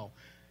 11 now,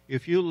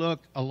 If you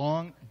look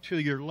along to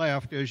your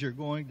left as you're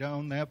going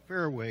down that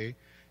fairway,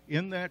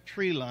 in that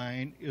tree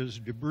line is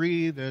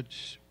debris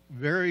that's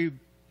very,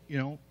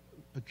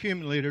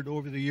 accumulated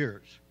over the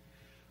years.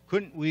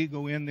 Couldn't we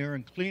go in there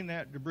and clean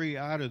that debris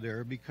out of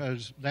there,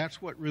 because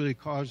that's what really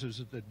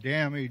causes the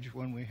damage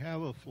when we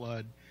have a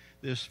flood.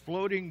 This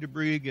floating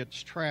debris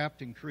gets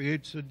trapped and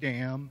creates a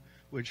dam,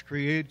 which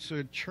creates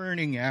a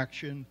churning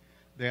action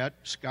that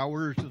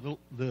scours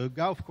the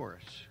golf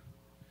course.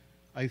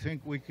 I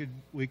think we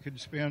could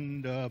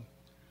spend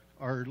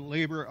our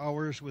labor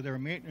hours with our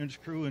maintenance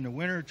crew in the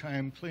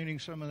wintertime cleaning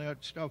some of that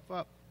stuff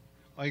up.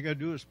 All you got to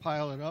do is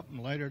pile it up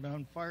and light it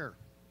on fire.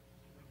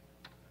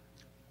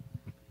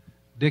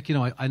 Dick,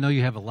 I know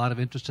you have a lot of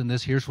interest in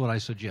this. Here's what I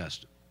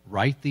suggest.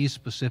 Write these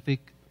specific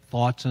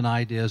thoughts and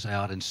ideas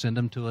out and send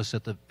them to us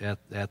at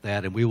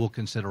that, and we will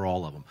consider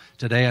all of them.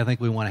 Today, I think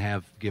we want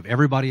to give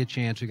everybody a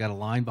chance. We got a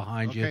line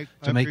behind you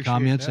to make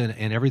comments,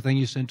 and everything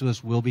you send to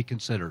us will be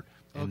considered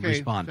and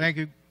responded. Thank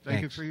you.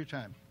 Thank you for your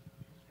time.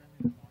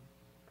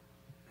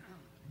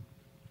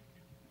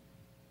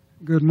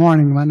 Good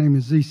morning. My name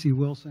is Z.C.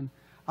 Wilson.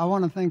 I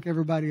want to thank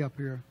everybody up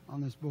here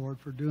on this board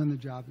for doing the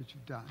job that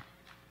you've done.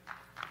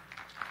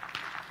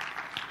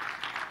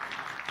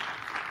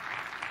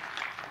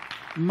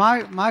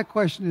 My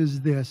question is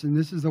this, and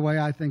this is the way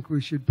I think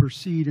we should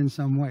proceed in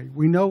some way.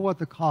 We know what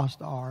the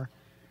costs are.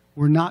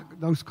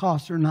 Those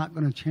costs are not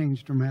going to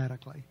change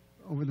dramatically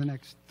over the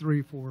next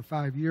 3, 4,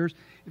 5 years.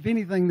 If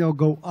anything, they'll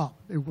go up.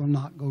 They will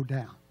not go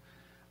down.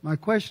 My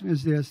question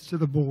is this to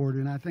the board,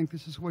 and I think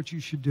this is what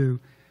you should do.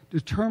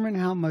 Determine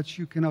how much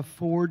you can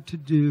afford to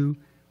do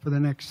for the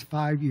next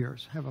 5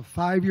 years. Have a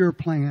 5-year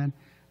plan,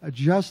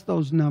 adjust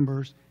those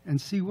numbers,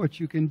 and see what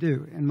you can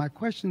do. And my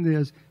question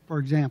is, for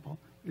example,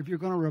 if you're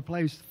going to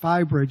replace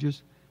 5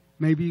 bridges,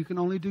 maybe you can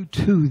only do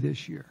 2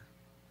 this year.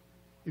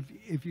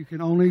 If you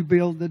can only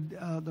build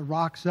the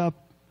rocks up,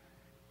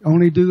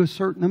 only do a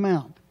certain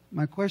amount.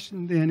 My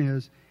question then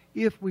is,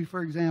 if we,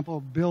 for example,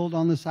 build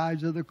on the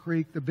sides of the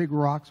creek, the big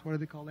rocks, what do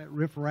they call that,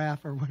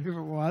 riff-raff or whatever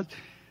it was,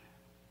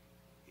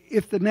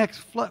 if the next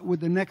flood, would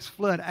the next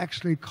flood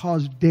actually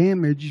cause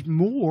damage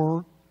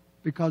more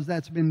because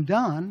that's been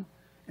done,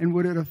 and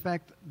would it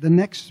affect the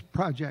next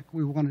project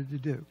we wanted to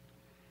do?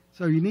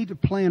 So you need to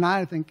plan,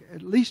 I think,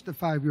 at least a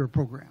 5-year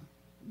program,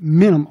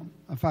 minimum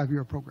a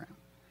 5-year program,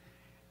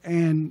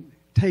 and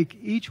take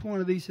each one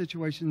of these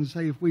situations and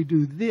say, if we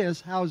do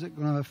this, how is it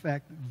going to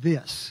affect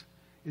this?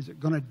 Is it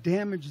going to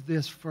damage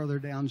this further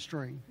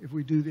downstream if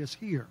we do this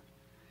here?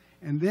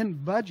 And then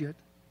budget.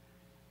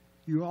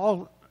 You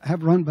all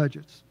have run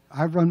budgets.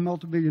 I've run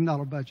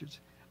multi-billion-dollar budgets.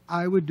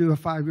 I would do a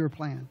 5-year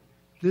plan.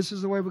 This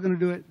is the way we're going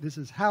to do it. This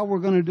is how we're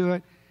going to do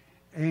it.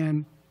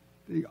 And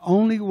the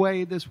only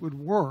way this would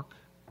work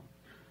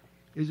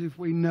is if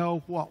we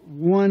know what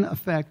one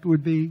effect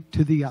would be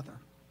to the other.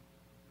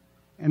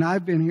 And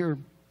I've been here,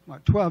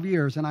 12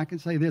 years, and I can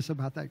say this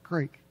about that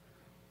creek.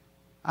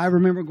 I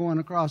remember going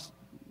across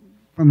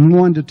from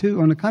 1 to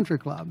 2 on the country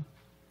club.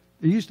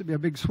 There used to be a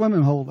big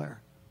swimming hole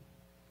there.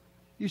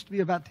 It used to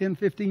be about 10,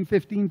 15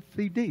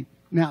 feet deep.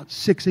 Now it's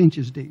 6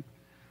 inches deep.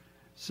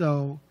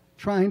 So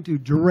trying to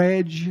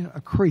dredge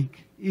a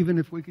creek, even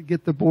if we could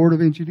get the Board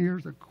of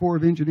Engineers, the Corps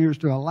of Engineers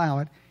to allow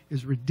it,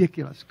 is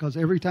ridiculous, because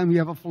every time you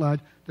have a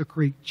flood, the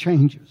creek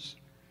changes.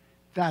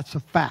 That's a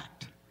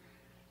fact.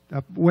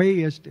 The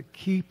way is to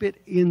keep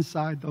it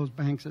inside those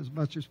banks as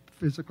much as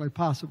physically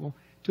possible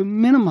to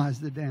minimize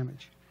the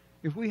damage.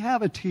 If we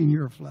have a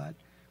 10-year flood,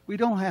 we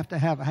don't have to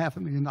have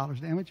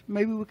 $500,000 damage.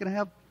 Maybe we can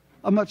have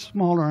a much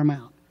smaller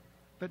amount,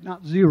 but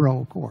not zero,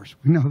 of course.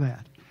 We know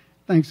that.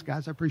 Thanks,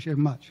 guys. I appreciate it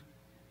much.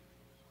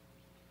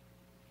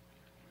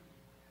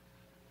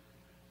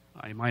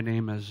 Hi, my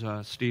name is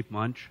Steve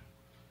Munch.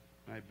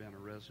 I've been a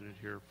resident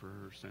here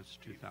since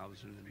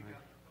 2009.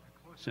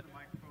 Close to the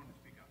microphone and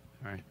speak up.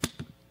 All right.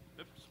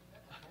 Oops.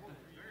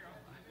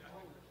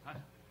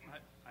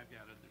 I've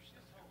got it.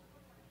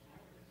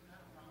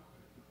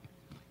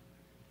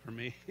 For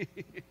me.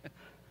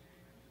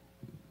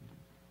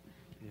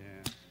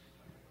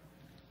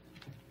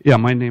 Yeah,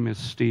 my name is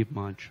Steve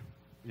Munch,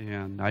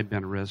 and I've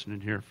been a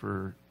resident here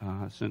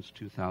since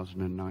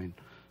 2009.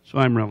 So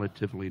I'm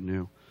relatively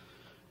new.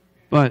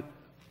 But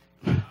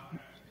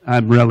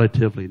I'm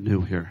relatively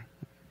new here.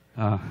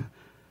 All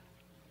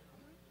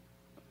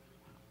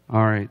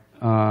right.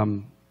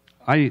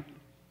 I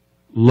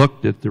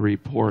looked at the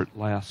report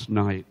last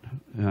night,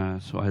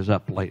 so I was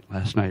up late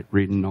last night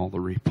reading all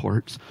the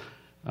reports.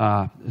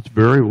 It's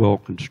very well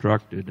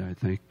constructed, I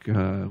think. It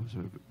was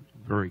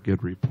a very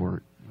good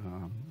report.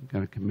 Got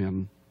to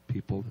commend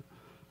people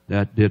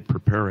that did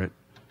prepare it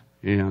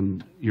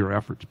and your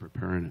efforts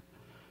preparing it.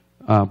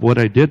 What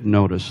I did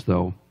notice,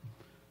 though,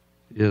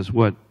 is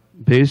what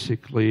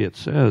basically it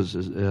says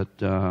is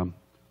that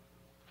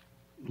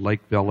Lake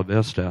Bella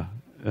Vista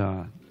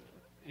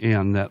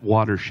and that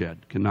watershed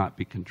cannot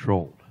be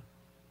controlled.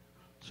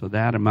 So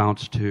that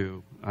amounts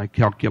to, I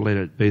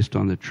calculated based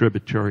on the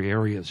tributary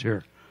areas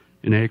here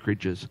in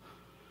acreages,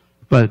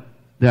 but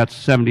that's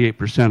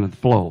 78% of the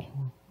flow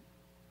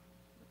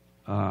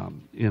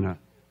in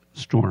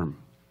storm.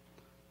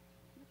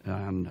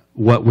 And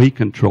what we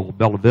control,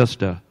 Bella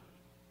Vista,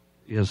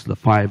 is the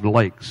 5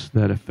 lakes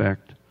that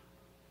affect,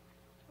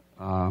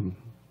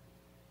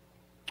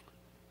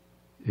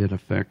 it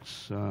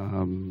affects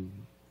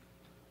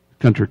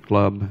Country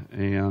Club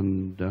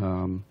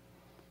and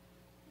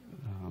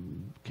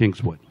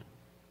Kingswood.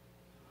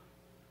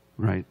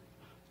 Right.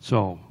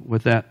 So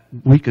with that,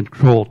 we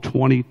control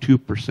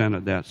 22%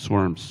 of that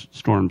storm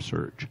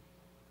surge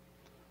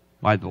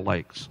by the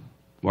lakes,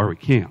 where we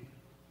can.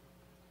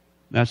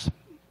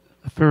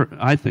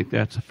 I think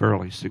that's a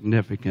fairly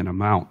significant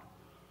amount.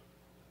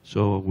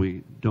 So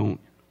we don't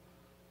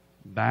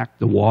back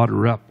the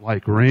water up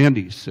like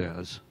Randy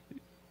says.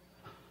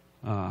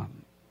 And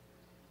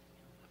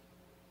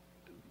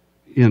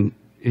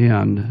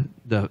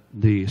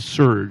the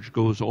surge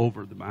goes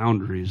over the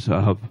boundaries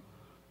of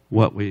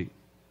what we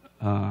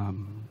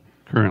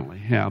currently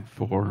have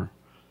for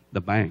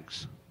the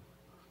banks.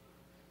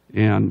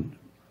 And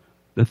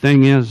the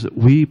thing is that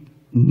we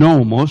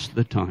know most of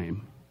the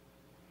time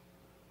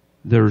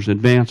there's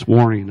advance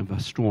warning of a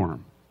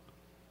storm.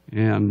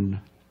 And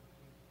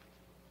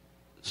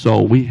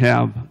so we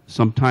have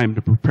some time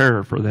to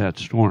prepare for that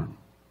storm.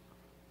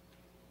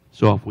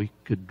 So if we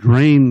could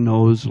drain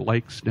those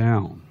lakes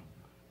down,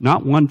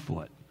 not 1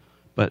 foot,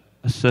 but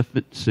a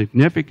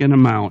significant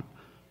amount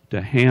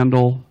to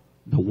handle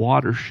the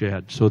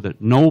watershed so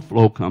that no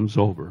flow comes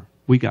over,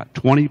 we got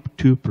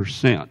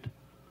 22%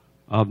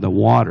 of the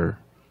water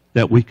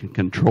that we can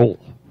control.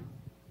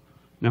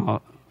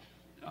 Now,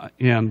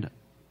 and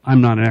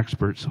I'm not an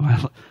expert, so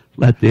I'll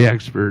let the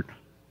expert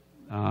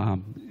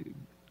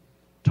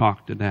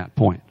talk to that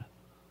point.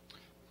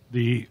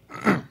 The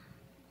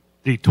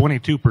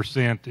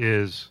 22%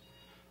 is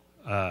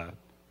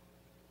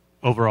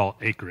overall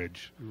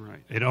acreage.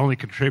 Right. It only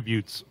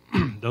contributes,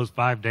 those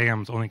 5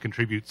 dams only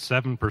contribute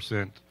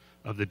 7%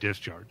 of the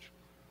discharge.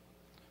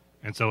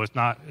 And so it's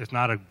not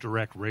a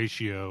direct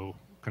ratio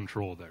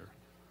control there.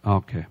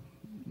 Okay.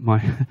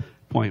 My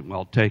point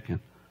well taken.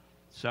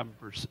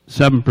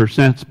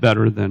 7%'s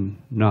better than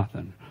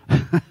nothing.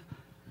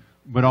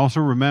 But also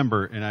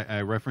remember, and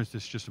I referenced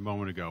this just a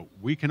moment ago,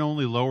 we can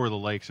only lower the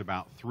lakes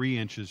about 3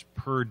 inches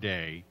per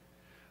day.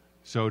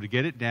 So to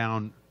get it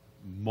down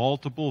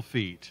multiple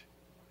feet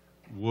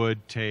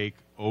would take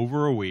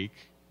over a week.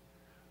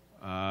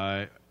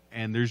 And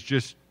there's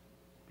just,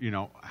 you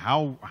know,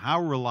 how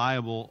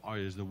reliable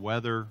is the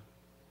weatherman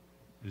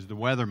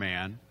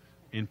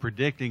in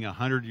predicting a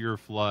 100-year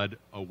flood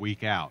a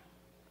week out?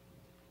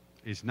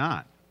 It's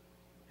not.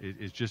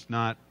 It's just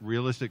not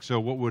realistic. So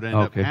what would end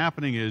up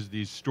happening is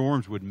these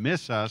storms would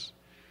miss us.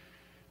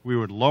 We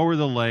would lower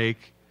the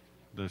lake.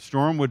 The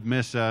storm would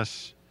miss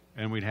us,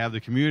 and we'd have the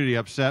community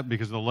upset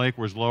because the lake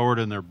was lowered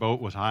and their boat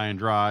was high and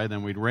dry.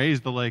 Then we'd raise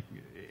the lake.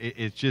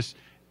 It's just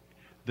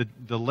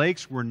the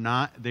lakes were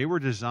not. They were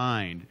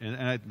designed,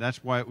 and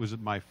that's why it was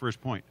my first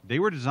point. They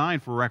were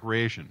designed for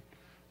recreation.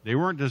 They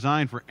weren't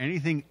designed for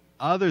anything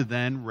other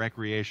than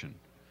recreation.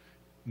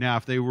 Now,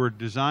 if they were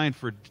designed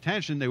for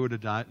detention, they would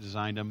have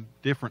designed them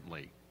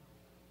differently.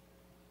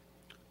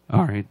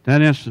 All right.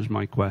 That answers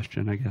my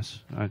question, I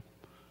guess.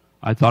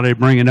 I thought I'd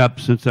bring it up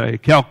since I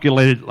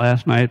calculated it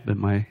last night, but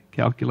my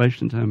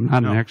calculations, I'm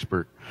not an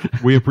expert.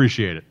 We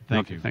appreciate it.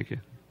 Thank you. Thank you.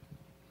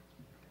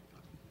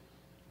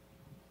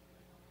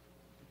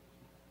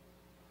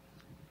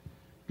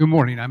 Good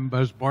morning. I'm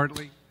Buzz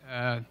Bartley.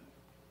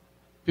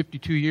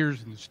 52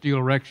 years in the steel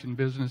erection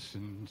business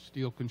and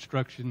steel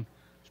construction,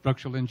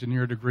 structural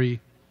engineer degree.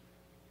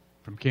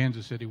 From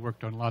Kansas City,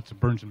 worked on lots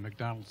of Burns and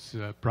McDonald's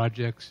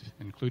projects,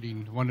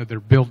 including one of their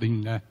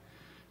building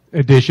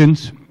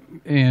additions.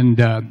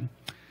 And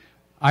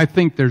I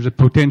think there's a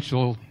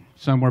potential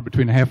somewhere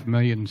between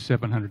 $500,000 and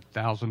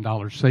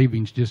 $700,000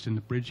 savings just in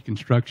the bridge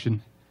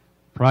construction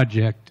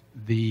project.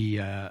 The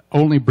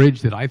only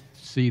bridge that I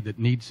see that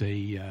needs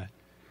a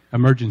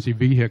emergency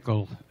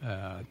vehicle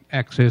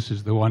access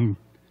is the one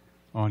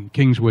on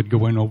Kingswood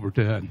going over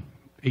to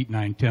 8,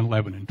 9, 10,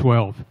 11, and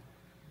 12.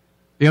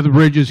 The other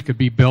bridges could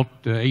be built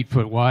 8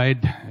 foot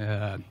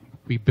wide.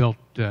 We built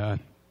flood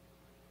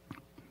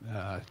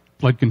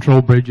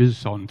control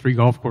bridges on 3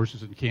 golf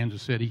courses in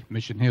Kansas City,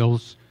 Mission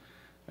Hills,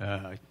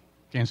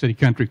 Kansas City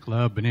Country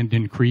Club, and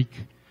Indian Creek.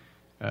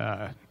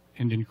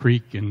 Indian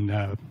Creek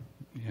and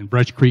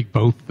Brush Creek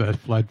both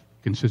flood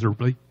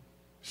considerably.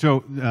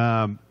 So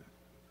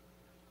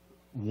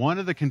one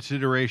of the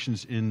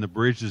considerations in the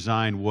bridge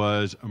design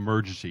was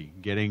emergency,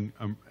 getting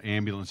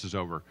ambulances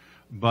over.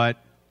 But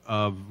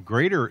of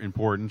greater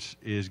importance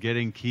is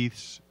getting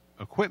Keith's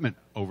equipment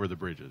over the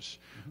bridges.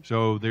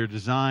 So they're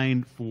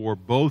designed for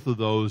both of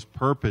those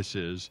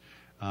purposes.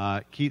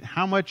 Keith,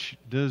 how much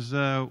does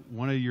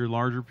one of your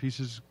larger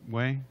pieces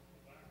weigh?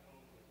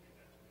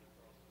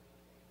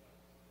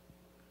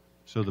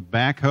 So the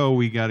backhoe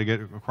we got to get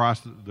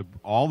across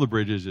all the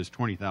bridges is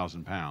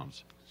 20,000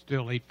 pounds.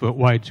 Still 8 foot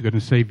wide is going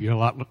to save you a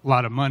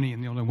lot of money,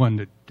 and the only one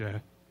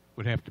that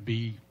would have to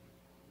be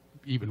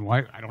even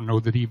wide. I don't know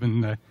that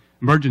even the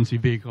emergency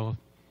vehicle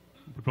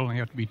would only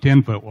have to be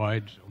 10 foot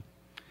wide. So.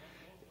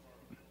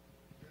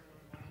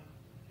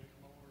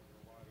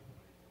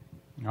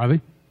 Are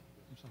they?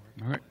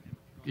 All right.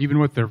 Even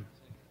with their...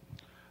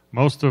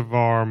 Most of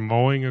our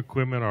mowing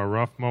equipment, our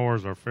rough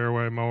mowers, our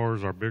fairway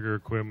mowers, our bigger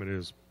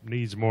equipment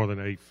needs more than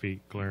 8 feet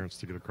clearance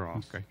to get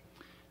across. Okay.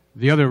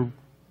 The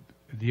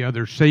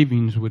other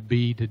savings would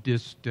be to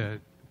just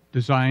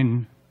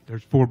design,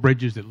 there's 4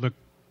 bridges that look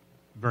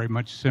very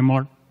much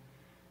similar.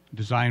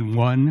 Design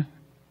one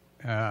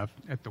at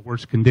the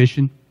worst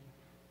condition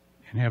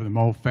and have them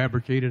all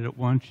fabricated at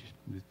once.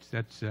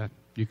 That's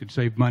you could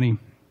save money.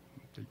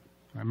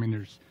 I mean,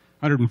 there's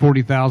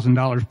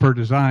 $140,000 per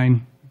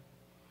design.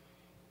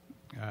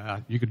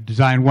 You could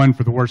design one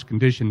for the worst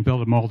condition,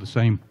 build them all the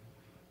same.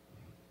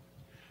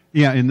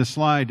 Yeah, in the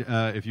slide,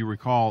 if you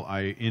recall,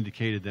 I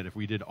indicated that if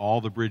we did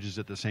all the bridges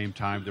at the same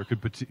time, there could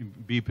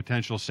be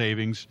potential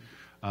savings,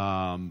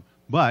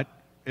 but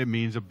it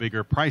means a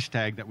bigger price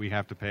tag that we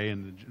have to pay.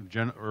 And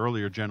the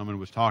earlier gentleman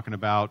was talking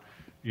about,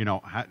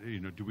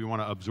 do we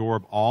want to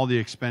absorb all the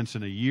expense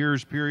in a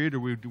year's period,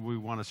 or do we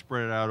want to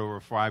spread it out over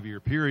a 5-year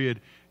period?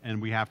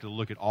 And we have to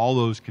look at all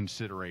those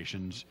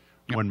considerations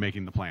when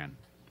making the plan.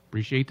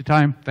 Appreciate the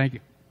time. Thank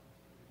you.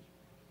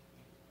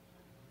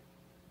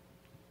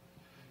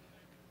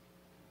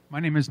 My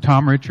name is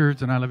Tom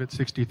Richards, and I live at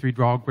 63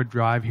 Dogwood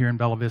Drive here in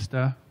Bella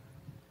Vista.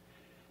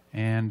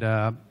 And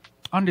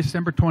on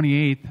December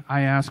 28th,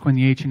 I asked when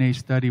the H&A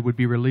study would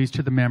be released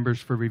to the members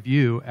for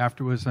review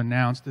after it was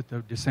announced at the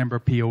December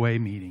POA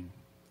meeting.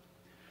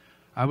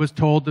 I was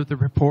told that the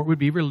report would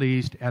be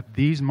released at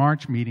these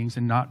March meetings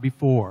and not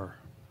before.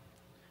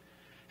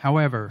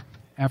 However,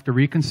 after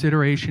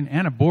reconsideration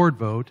and a board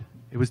vote,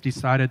 it was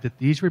decided that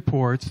these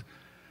reports,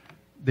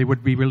 they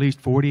would be released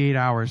 48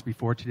 hours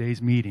before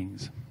today's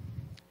meetings.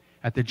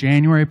 At the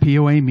January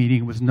POA meeting,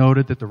 it was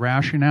noted that the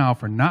rationale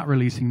for not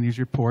releasing these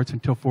reports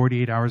until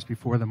 48 hours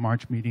before the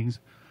March meetings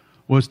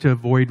was to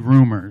avoid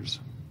rumors.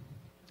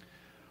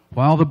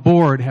 While the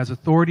board has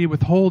authority to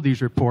withhold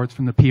these reports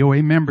from the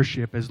POA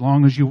membership as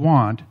long as you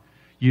want,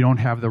 you don't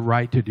have the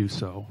right to do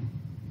so.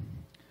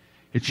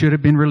 It should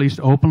have been released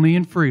openly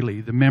and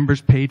freely. The members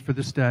paid for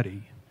the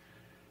study.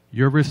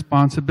 Your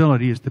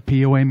responsibility is the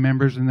POA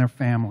members and their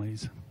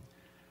families.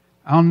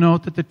 I'll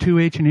note that the 2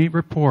 H&A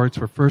reports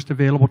were first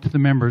available to the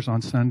members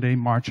on Sunday,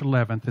 March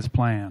 11th as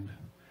planned,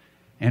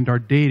 and are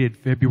dated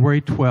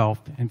February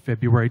 12th and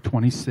February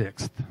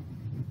 26th.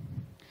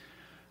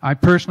 I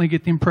personally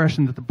get the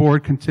impression that the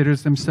board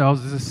considers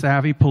themselves as a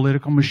savvy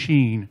political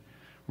machine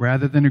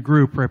rather than a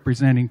group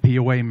representing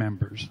POA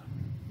members.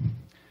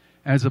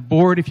 As a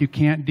board, if you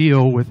can't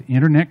deal with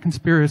internet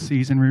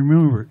conspiracies and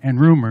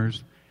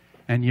rumors,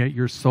 and yet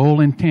your sole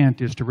intent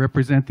is to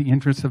represent the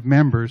interests of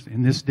members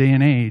in this day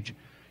and age,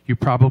 you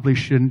probably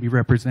shouldn't be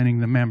representing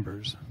the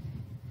members.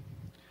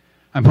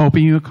 I'm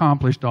hoping you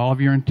accomplished all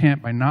of your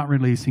intent by not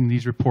releasing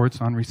these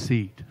reports on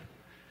receipt.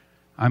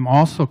 I'm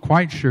also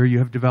quite sure you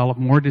have developed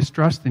more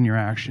distrust in your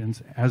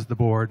actions as the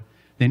board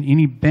than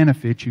any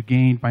benefit you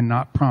gained by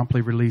not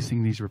promptly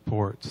releasing these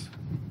reports.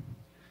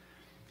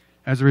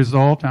 As a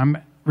result, I'm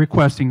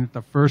requesting that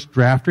the first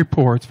draft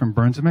reports from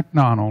Burns and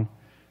McDonnell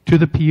to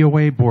the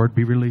POA board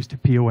be released to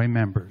POA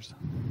members.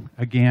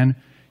 Again,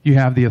 you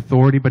have the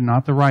authority but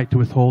not the right to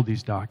withhold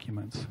these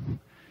documents.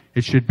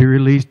 It should be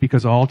released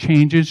because all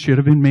changes should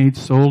have been made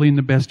solely in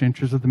the best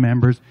interest of the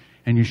members,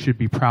 and you should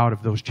be proud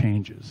of those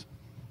changes.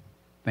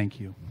 Thank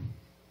you.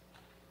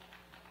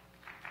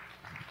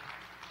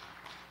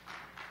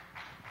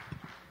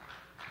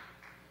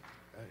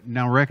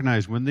 Now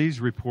recognize when these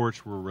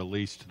reports were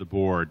released to the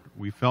board,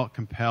 we felt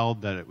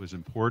compelled that it was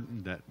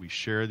important that we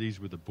share these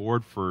with the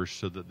board first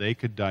so that they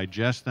could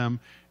digest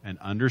them and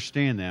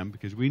understand them,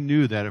 because we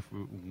knew that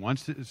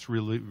once it's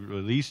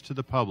released to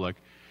the public,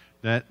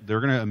 that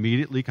they're going to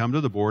immediately come to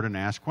the board and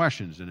ask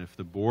questions, and if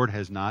the board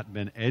has not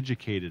been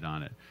educated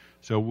on it.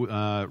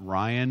 So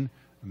Ryan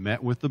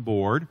met with the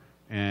board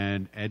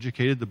and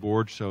educated the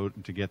board to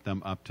get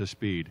them up to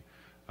speed.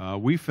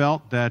 We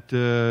felt that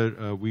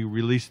we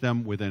released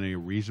them within a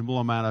reasonable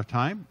amount of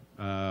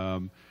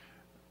time.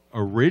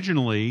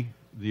 Originally,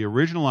 the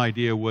original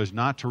idea was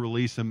not to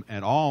release them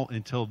at all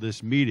until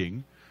this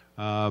meeting,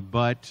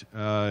 but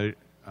a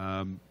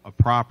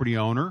property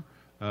owner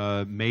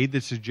made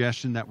the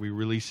suggestion that we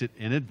release it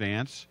in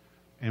advance,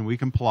 and we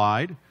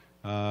complied,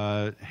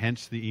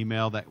 hence the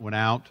email that went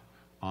out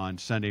on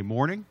Sunday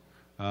morning.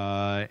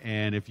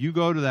 And if you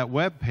go to that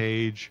web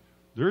page,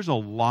 there's a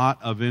lot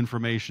of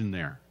information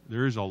there.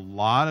 There's a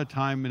lot of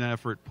time and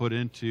effort put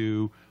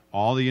into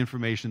all the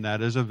information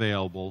that is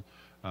available.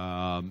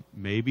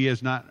 Maybe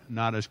it's not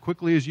as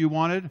quickly as you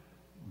wanted,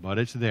 but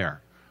it's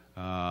there.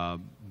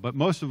 But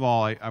most of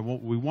all,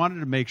 we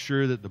wanted to make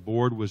sure that the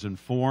board was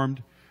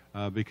informed,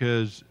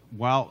 because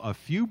while a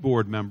few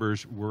board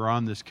members were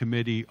on this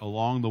committee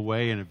along the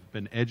way and have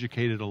been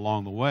educated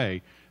along the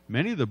way,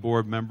 many of the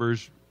board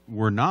members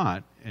were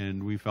not,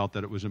 and we felt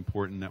that it was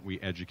important that we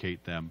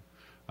educate them.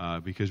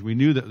 Because we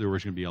knew that there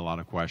was going to be a lot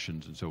of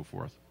questions and so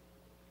forth.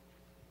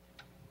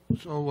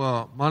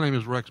 So my name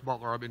is Rex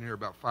Butler. I've been here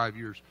about 5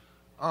 years.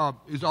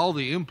 Is all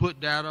the input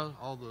data,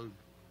 all the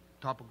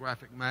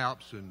topographic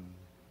maps and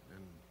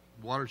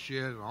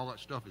watershed and all that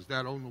stuff, is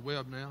that on the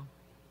web now?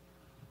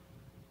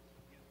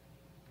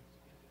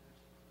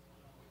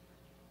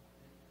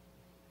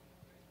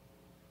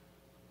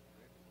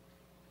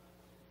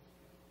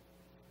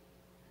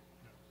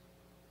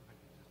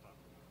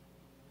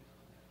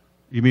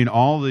 You mean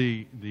all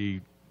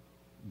these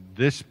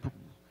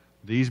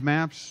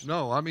maps?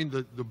 No, I mean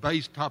the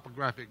base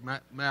topographic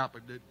map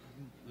that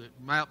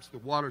maps the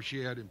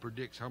watershed and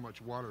predicts how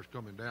much water is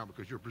coming down,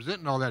 because you're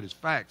presenting all that as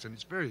facts, and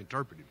it's very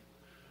interpretive.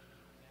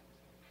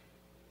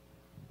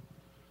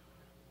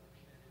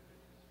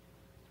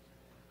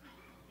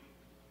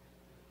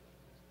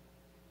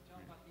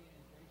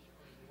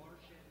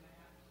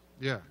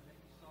 Yeah.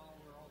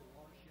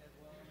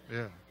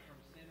 Yeah.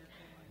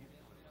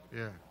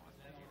 Yeah.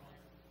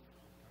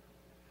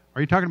 Are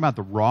you talking about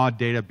the raw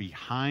data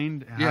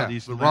behind how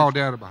these? The raw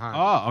data behind.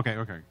 Oh, okay,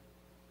 okay.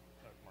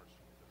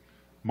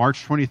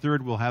 March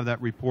 23rd, we'll have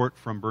that report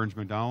from Burns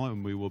McDonnell,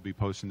 and we will be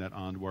posting that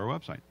onto our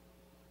website.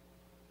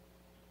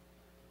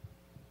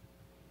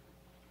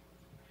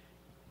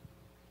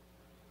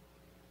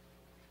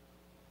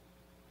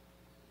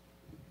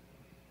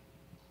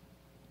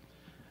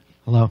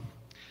 Hello.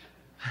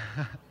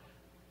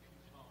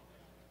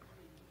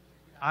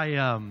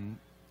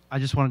 I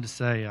just wanted to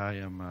say I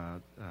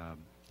am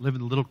live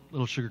in the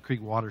Little Sugar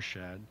Creek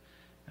watershed,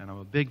 and I'm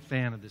a big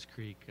fan of this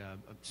creek.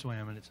 I've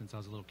swam in it since I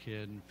was a little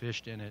kid and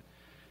fished in it.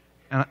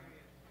 And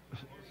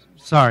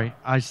sorry,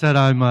 I said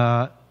I am.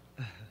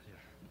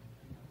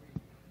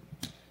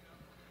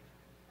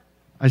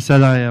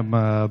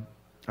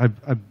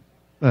 I've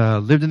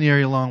lived in the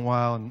area a long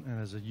while, and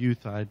as a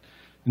youth, I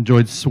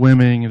enjoyed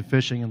swimming and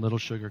fishing in Little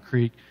Sugar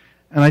Creek.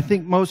 And I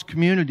think most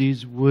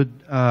communities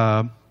would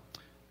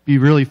be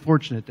really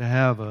fortunate to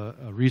have a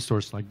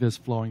resource like this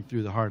flowing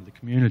through the heart of the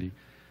community.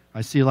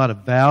 I see a lot of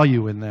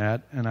value in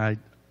that, and I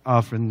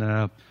often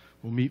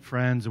will meet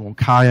friends and we'll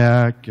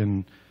kayak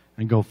and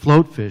go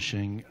float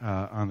fishing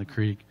on the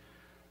creek.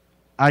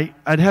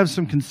 I'd have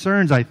some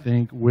concerns, I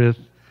think, with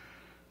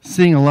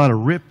seeing a lot of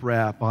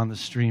riprap on the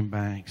stream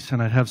banks,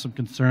 and I'd have some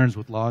concerns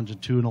with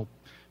longitudinal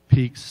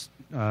peaks,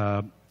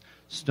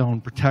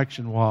 stone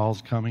protection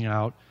walls coming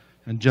out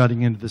and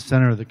jutting into the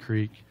center of the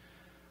creek.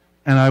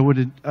 And I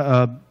would,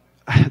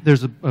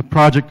 there's a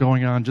project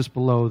going on just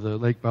below the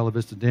Lake Bella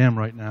Vista Dam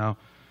right now,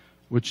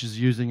 which is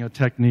using a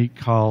technique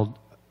called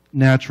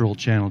natural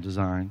channel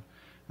design.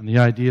 And the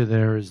idea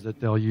there is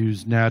that they'll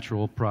use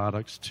natural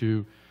products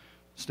to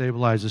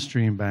stabilize the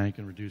stream bank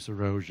and reduce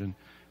erosion.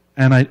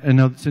 And I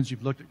know that since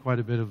you've looked at quite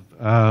a bit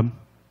of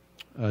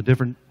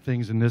different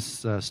things in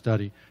this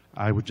study,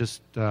 I would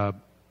just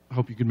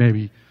hope you could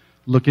maybe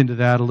look into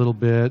that a little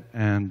bit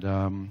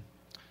and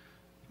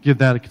give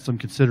that some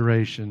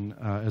consideration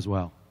as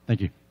well.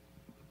 Thank you.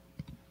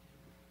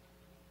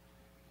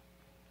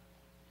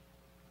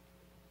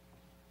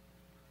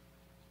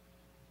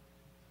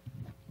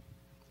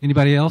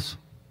 Anybody else?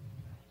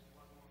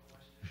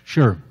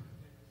 Sure.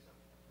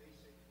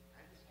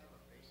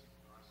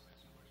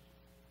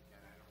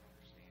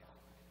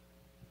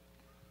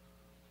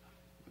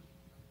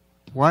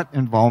 What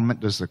involvement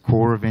does the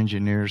Corps of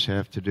Engineers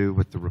have to do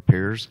with the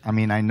repairs? I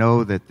mean, I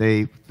know that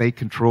they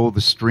control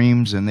the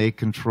streams and they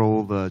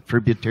control the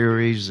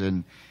tributaries,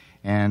 and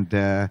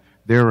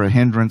they're a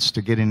hindrance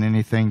to getting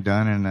anything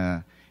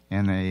done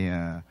in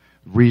a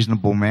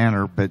reasonable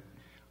manner. But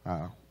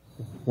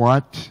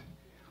what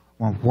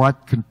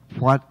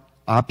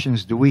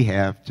options do we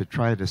have to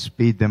try to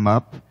speed them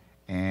up,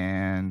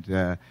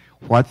 and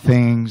what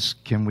things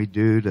can we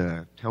do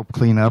to help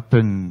clean up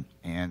and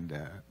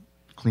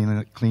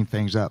clean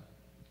things up?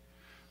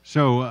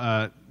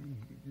 So,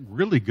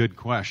 really good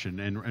question,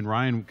 and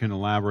Ryan can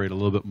elaborate a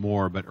little bit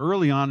more. But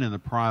early on in the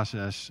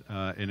process,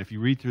 and if you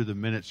read through the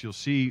minutes, you'll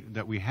see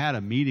that we had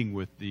a meeting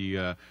with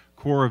the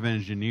Corps of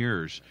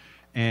Engineers,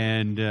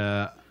 and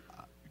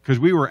because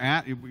we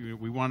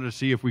wanted to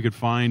see if we could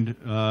find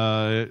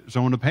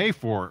someone to pay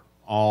for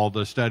all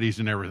the studies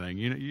and everything.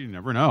 You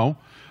never know.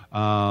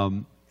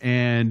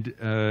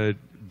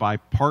 By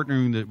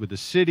partnering with the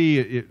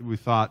city, we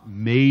thought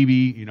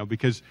maybe,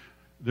 because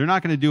they're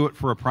not going to do it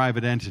for a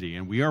private entity,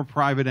 and we are a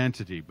private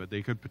entity, but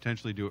they could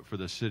potentially do it for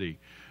the city.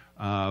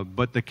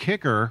 But the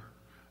kicker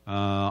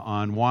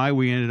on why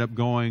we ended up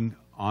going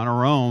on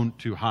our own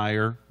to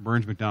hire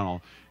Burns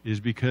McDonnell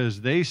is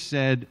because they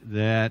said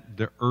that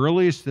the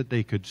earliest that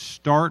they could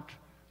start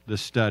the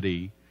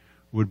study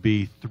would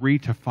be 3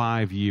 to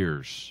 5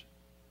 years.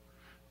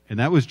 And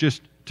that was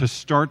just to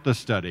start the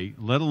study,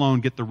 let alone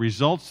get the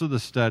results of the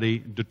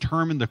study,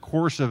 determine the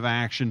course of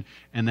action,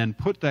 and then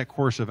put that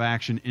course of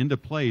action into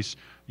place.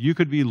 You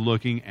could be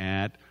looking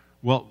at,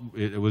 well,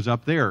 it was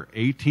up there,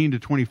 18 to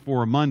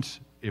 24 months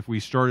if we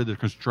started the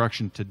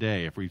construction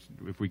today, if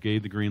we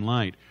gave the green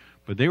light.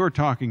 But they were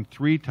talking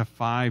 3 to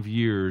 5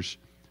 years.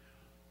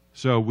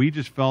 So we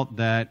just felt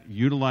that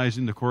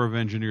utilizing the Corps of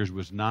Engineers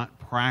was not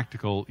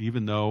practical,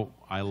 even though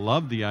I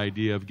love the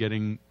idea of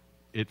getting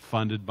it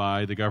funded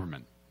by the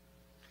government.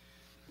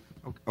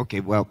 Okay,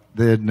 well,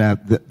 then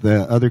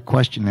the other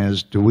question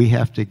is, do we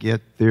have to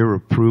get their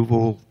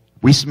approval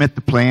we submit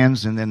the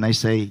plans and then they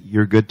say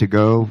you're good to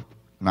go,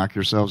 knock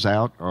yourselves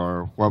out,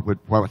 or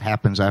what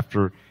happens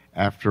after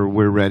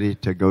we're ready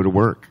to go to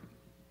work?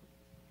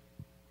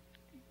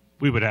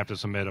 We would have to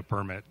submit a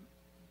permit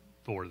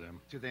for them.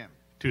 To them.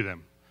 To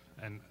them.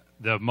 And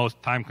the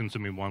most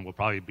time-consuming one will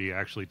probably be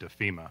actually to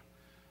FEMA.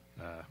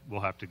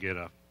 We'll have to get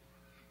a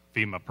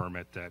FEMA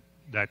permit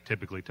that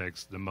typically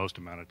takes the most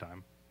amount of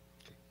time.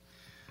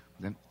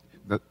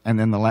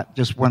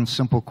 Just one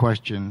simple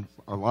question: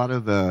 a lot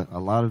of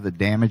the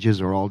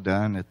damages are all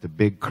done at the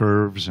big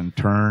curves and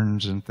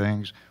turns and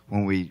things.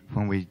 When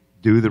we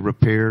do the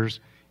repairs,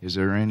 is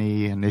there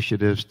any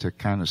initiatives to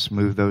kind of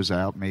smooth those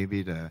out,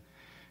 maybe to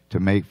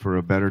make for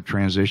a better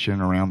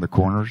transition around the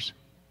corners?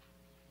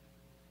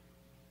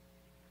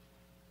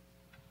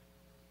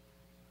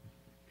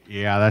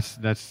 Yeah,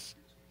 that's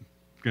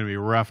going to be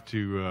rough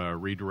to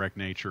redirect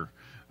nature.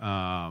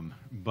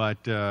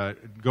 But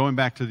going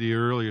back to the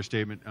earlier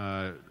statement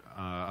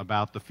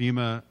about the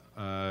FEMA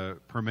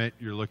permit,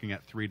 you're looking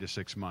at 3 to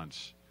 6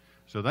 months.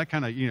 So that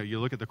kind of, you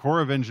look at the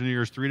Corps of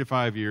Engineers, 3 to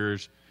 5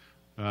 years,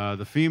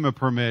 the FEMA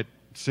permit,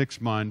 6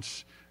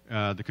 months,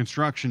 the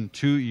construction,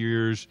 2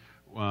 years.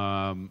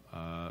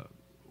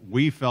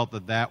 We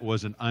felt that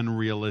was an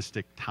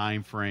unrealistic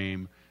time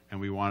frame, and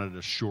we wanted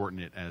to shorten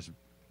it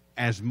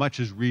as much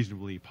as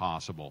reasonably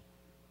possible.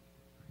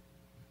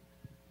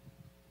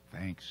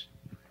 Thanks.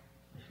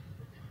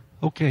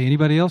 Okay,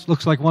 anybody else?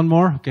 Looks like one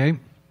more. Okay.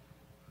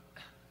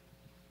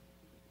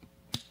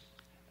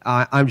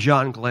 I'm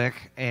John Glick,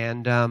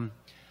 and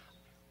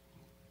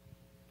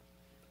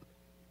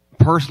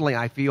personally,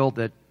 I feel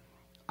that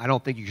I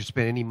don't think you should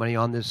spend any money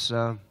on this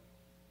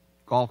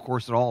golf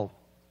course at all.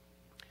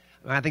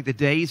 I think the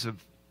days of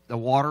the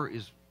water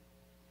is,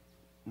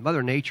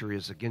 Mother Nature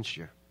is against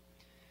you.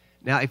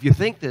 Now, if you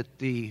think that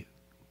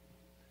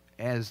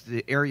as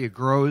the area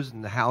grows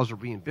and the houses are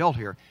being built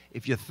here,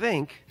 if you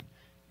think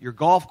your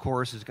golf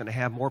course is going to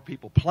have more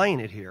people playing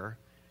it here,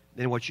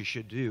 then what you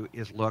should do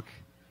is look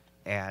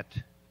at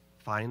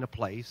finding a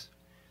place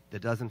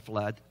that doesn't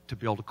flood to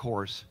build a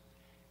course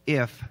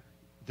if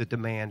the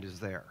demand is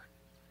there.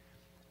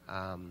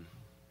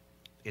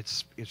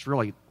 It's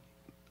really,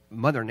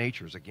 Mother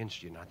Nature is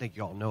against you, and I think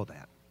you all know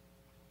that.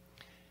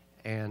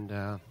 And,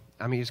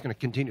 I mean, it's going to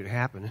continue to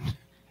happen.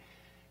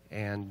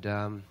 And,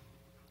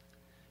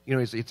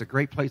 it's a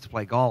great place to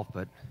play golf,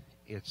 but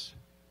it's,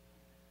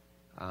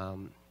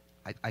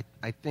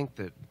 I think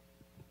that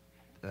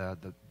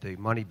the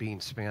money being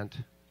spent,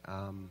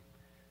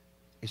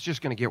 it's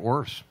just going to get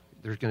worse.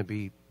 There's going to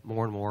be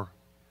more and more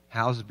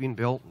houses being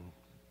built and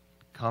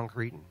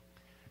concrete, and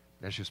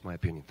that's just my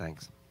opinion.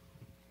 Thanks.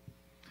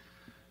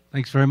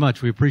 Thanks very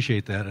much. We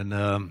appreciate that. And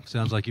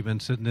sounds like you've been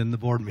sitting in the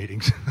board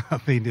meetings. I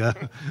mean,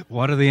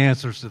 what are the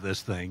answers to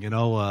this thing? And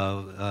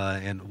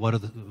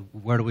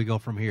where do we go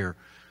from here?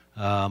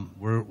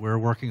 We're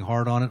working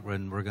hard on it,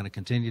 and we're going to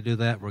continue to do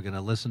that. We're going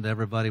to listen to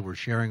everybody. We're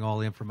sharing all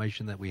the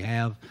information that we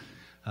have.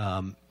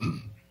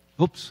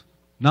 Oops,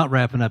 not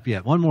wrapping up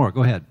yet. One more.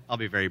 Go ahead. I'll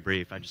be very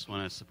brief. I just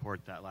want to support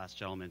that last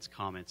gentleman's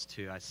comments,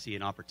 too. I see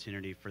an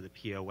opportunity for the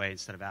POA,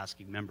 instead of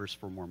asking members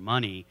for more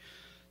money,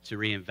 to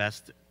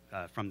reinvest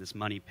from this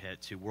money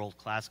pit to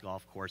world-class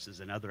golf courses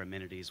and other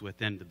amenities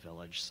within the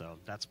village. So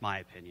that's my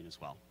opinion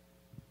as well.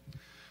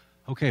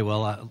 Okay,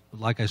 well,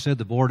 like I said,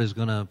 the board is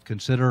going to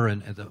consider,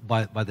 and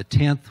by the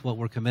 10th, what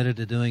we're committed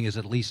to doing is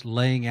at least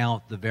laying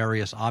out the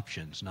various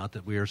options. Not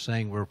that we are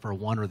saying we're for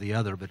one or the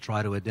other, but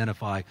try to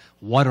identify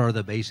what are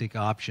the basic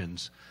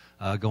options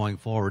going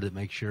forward to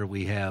make sure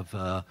we have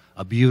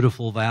a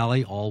beautiful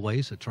valley,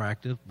 always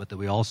attractive, but that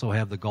we also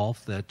have the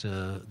golf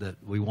that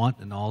we want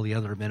and all the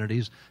other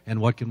amenities,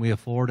 and what can we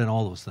afford and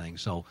all those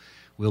things. So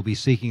we'll be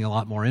seeking a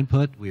lot more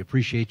input. We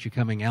appreciate you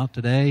coming out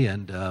today,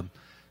 and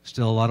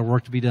still a lot of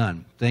work to be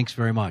done. Thanks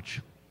very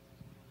much.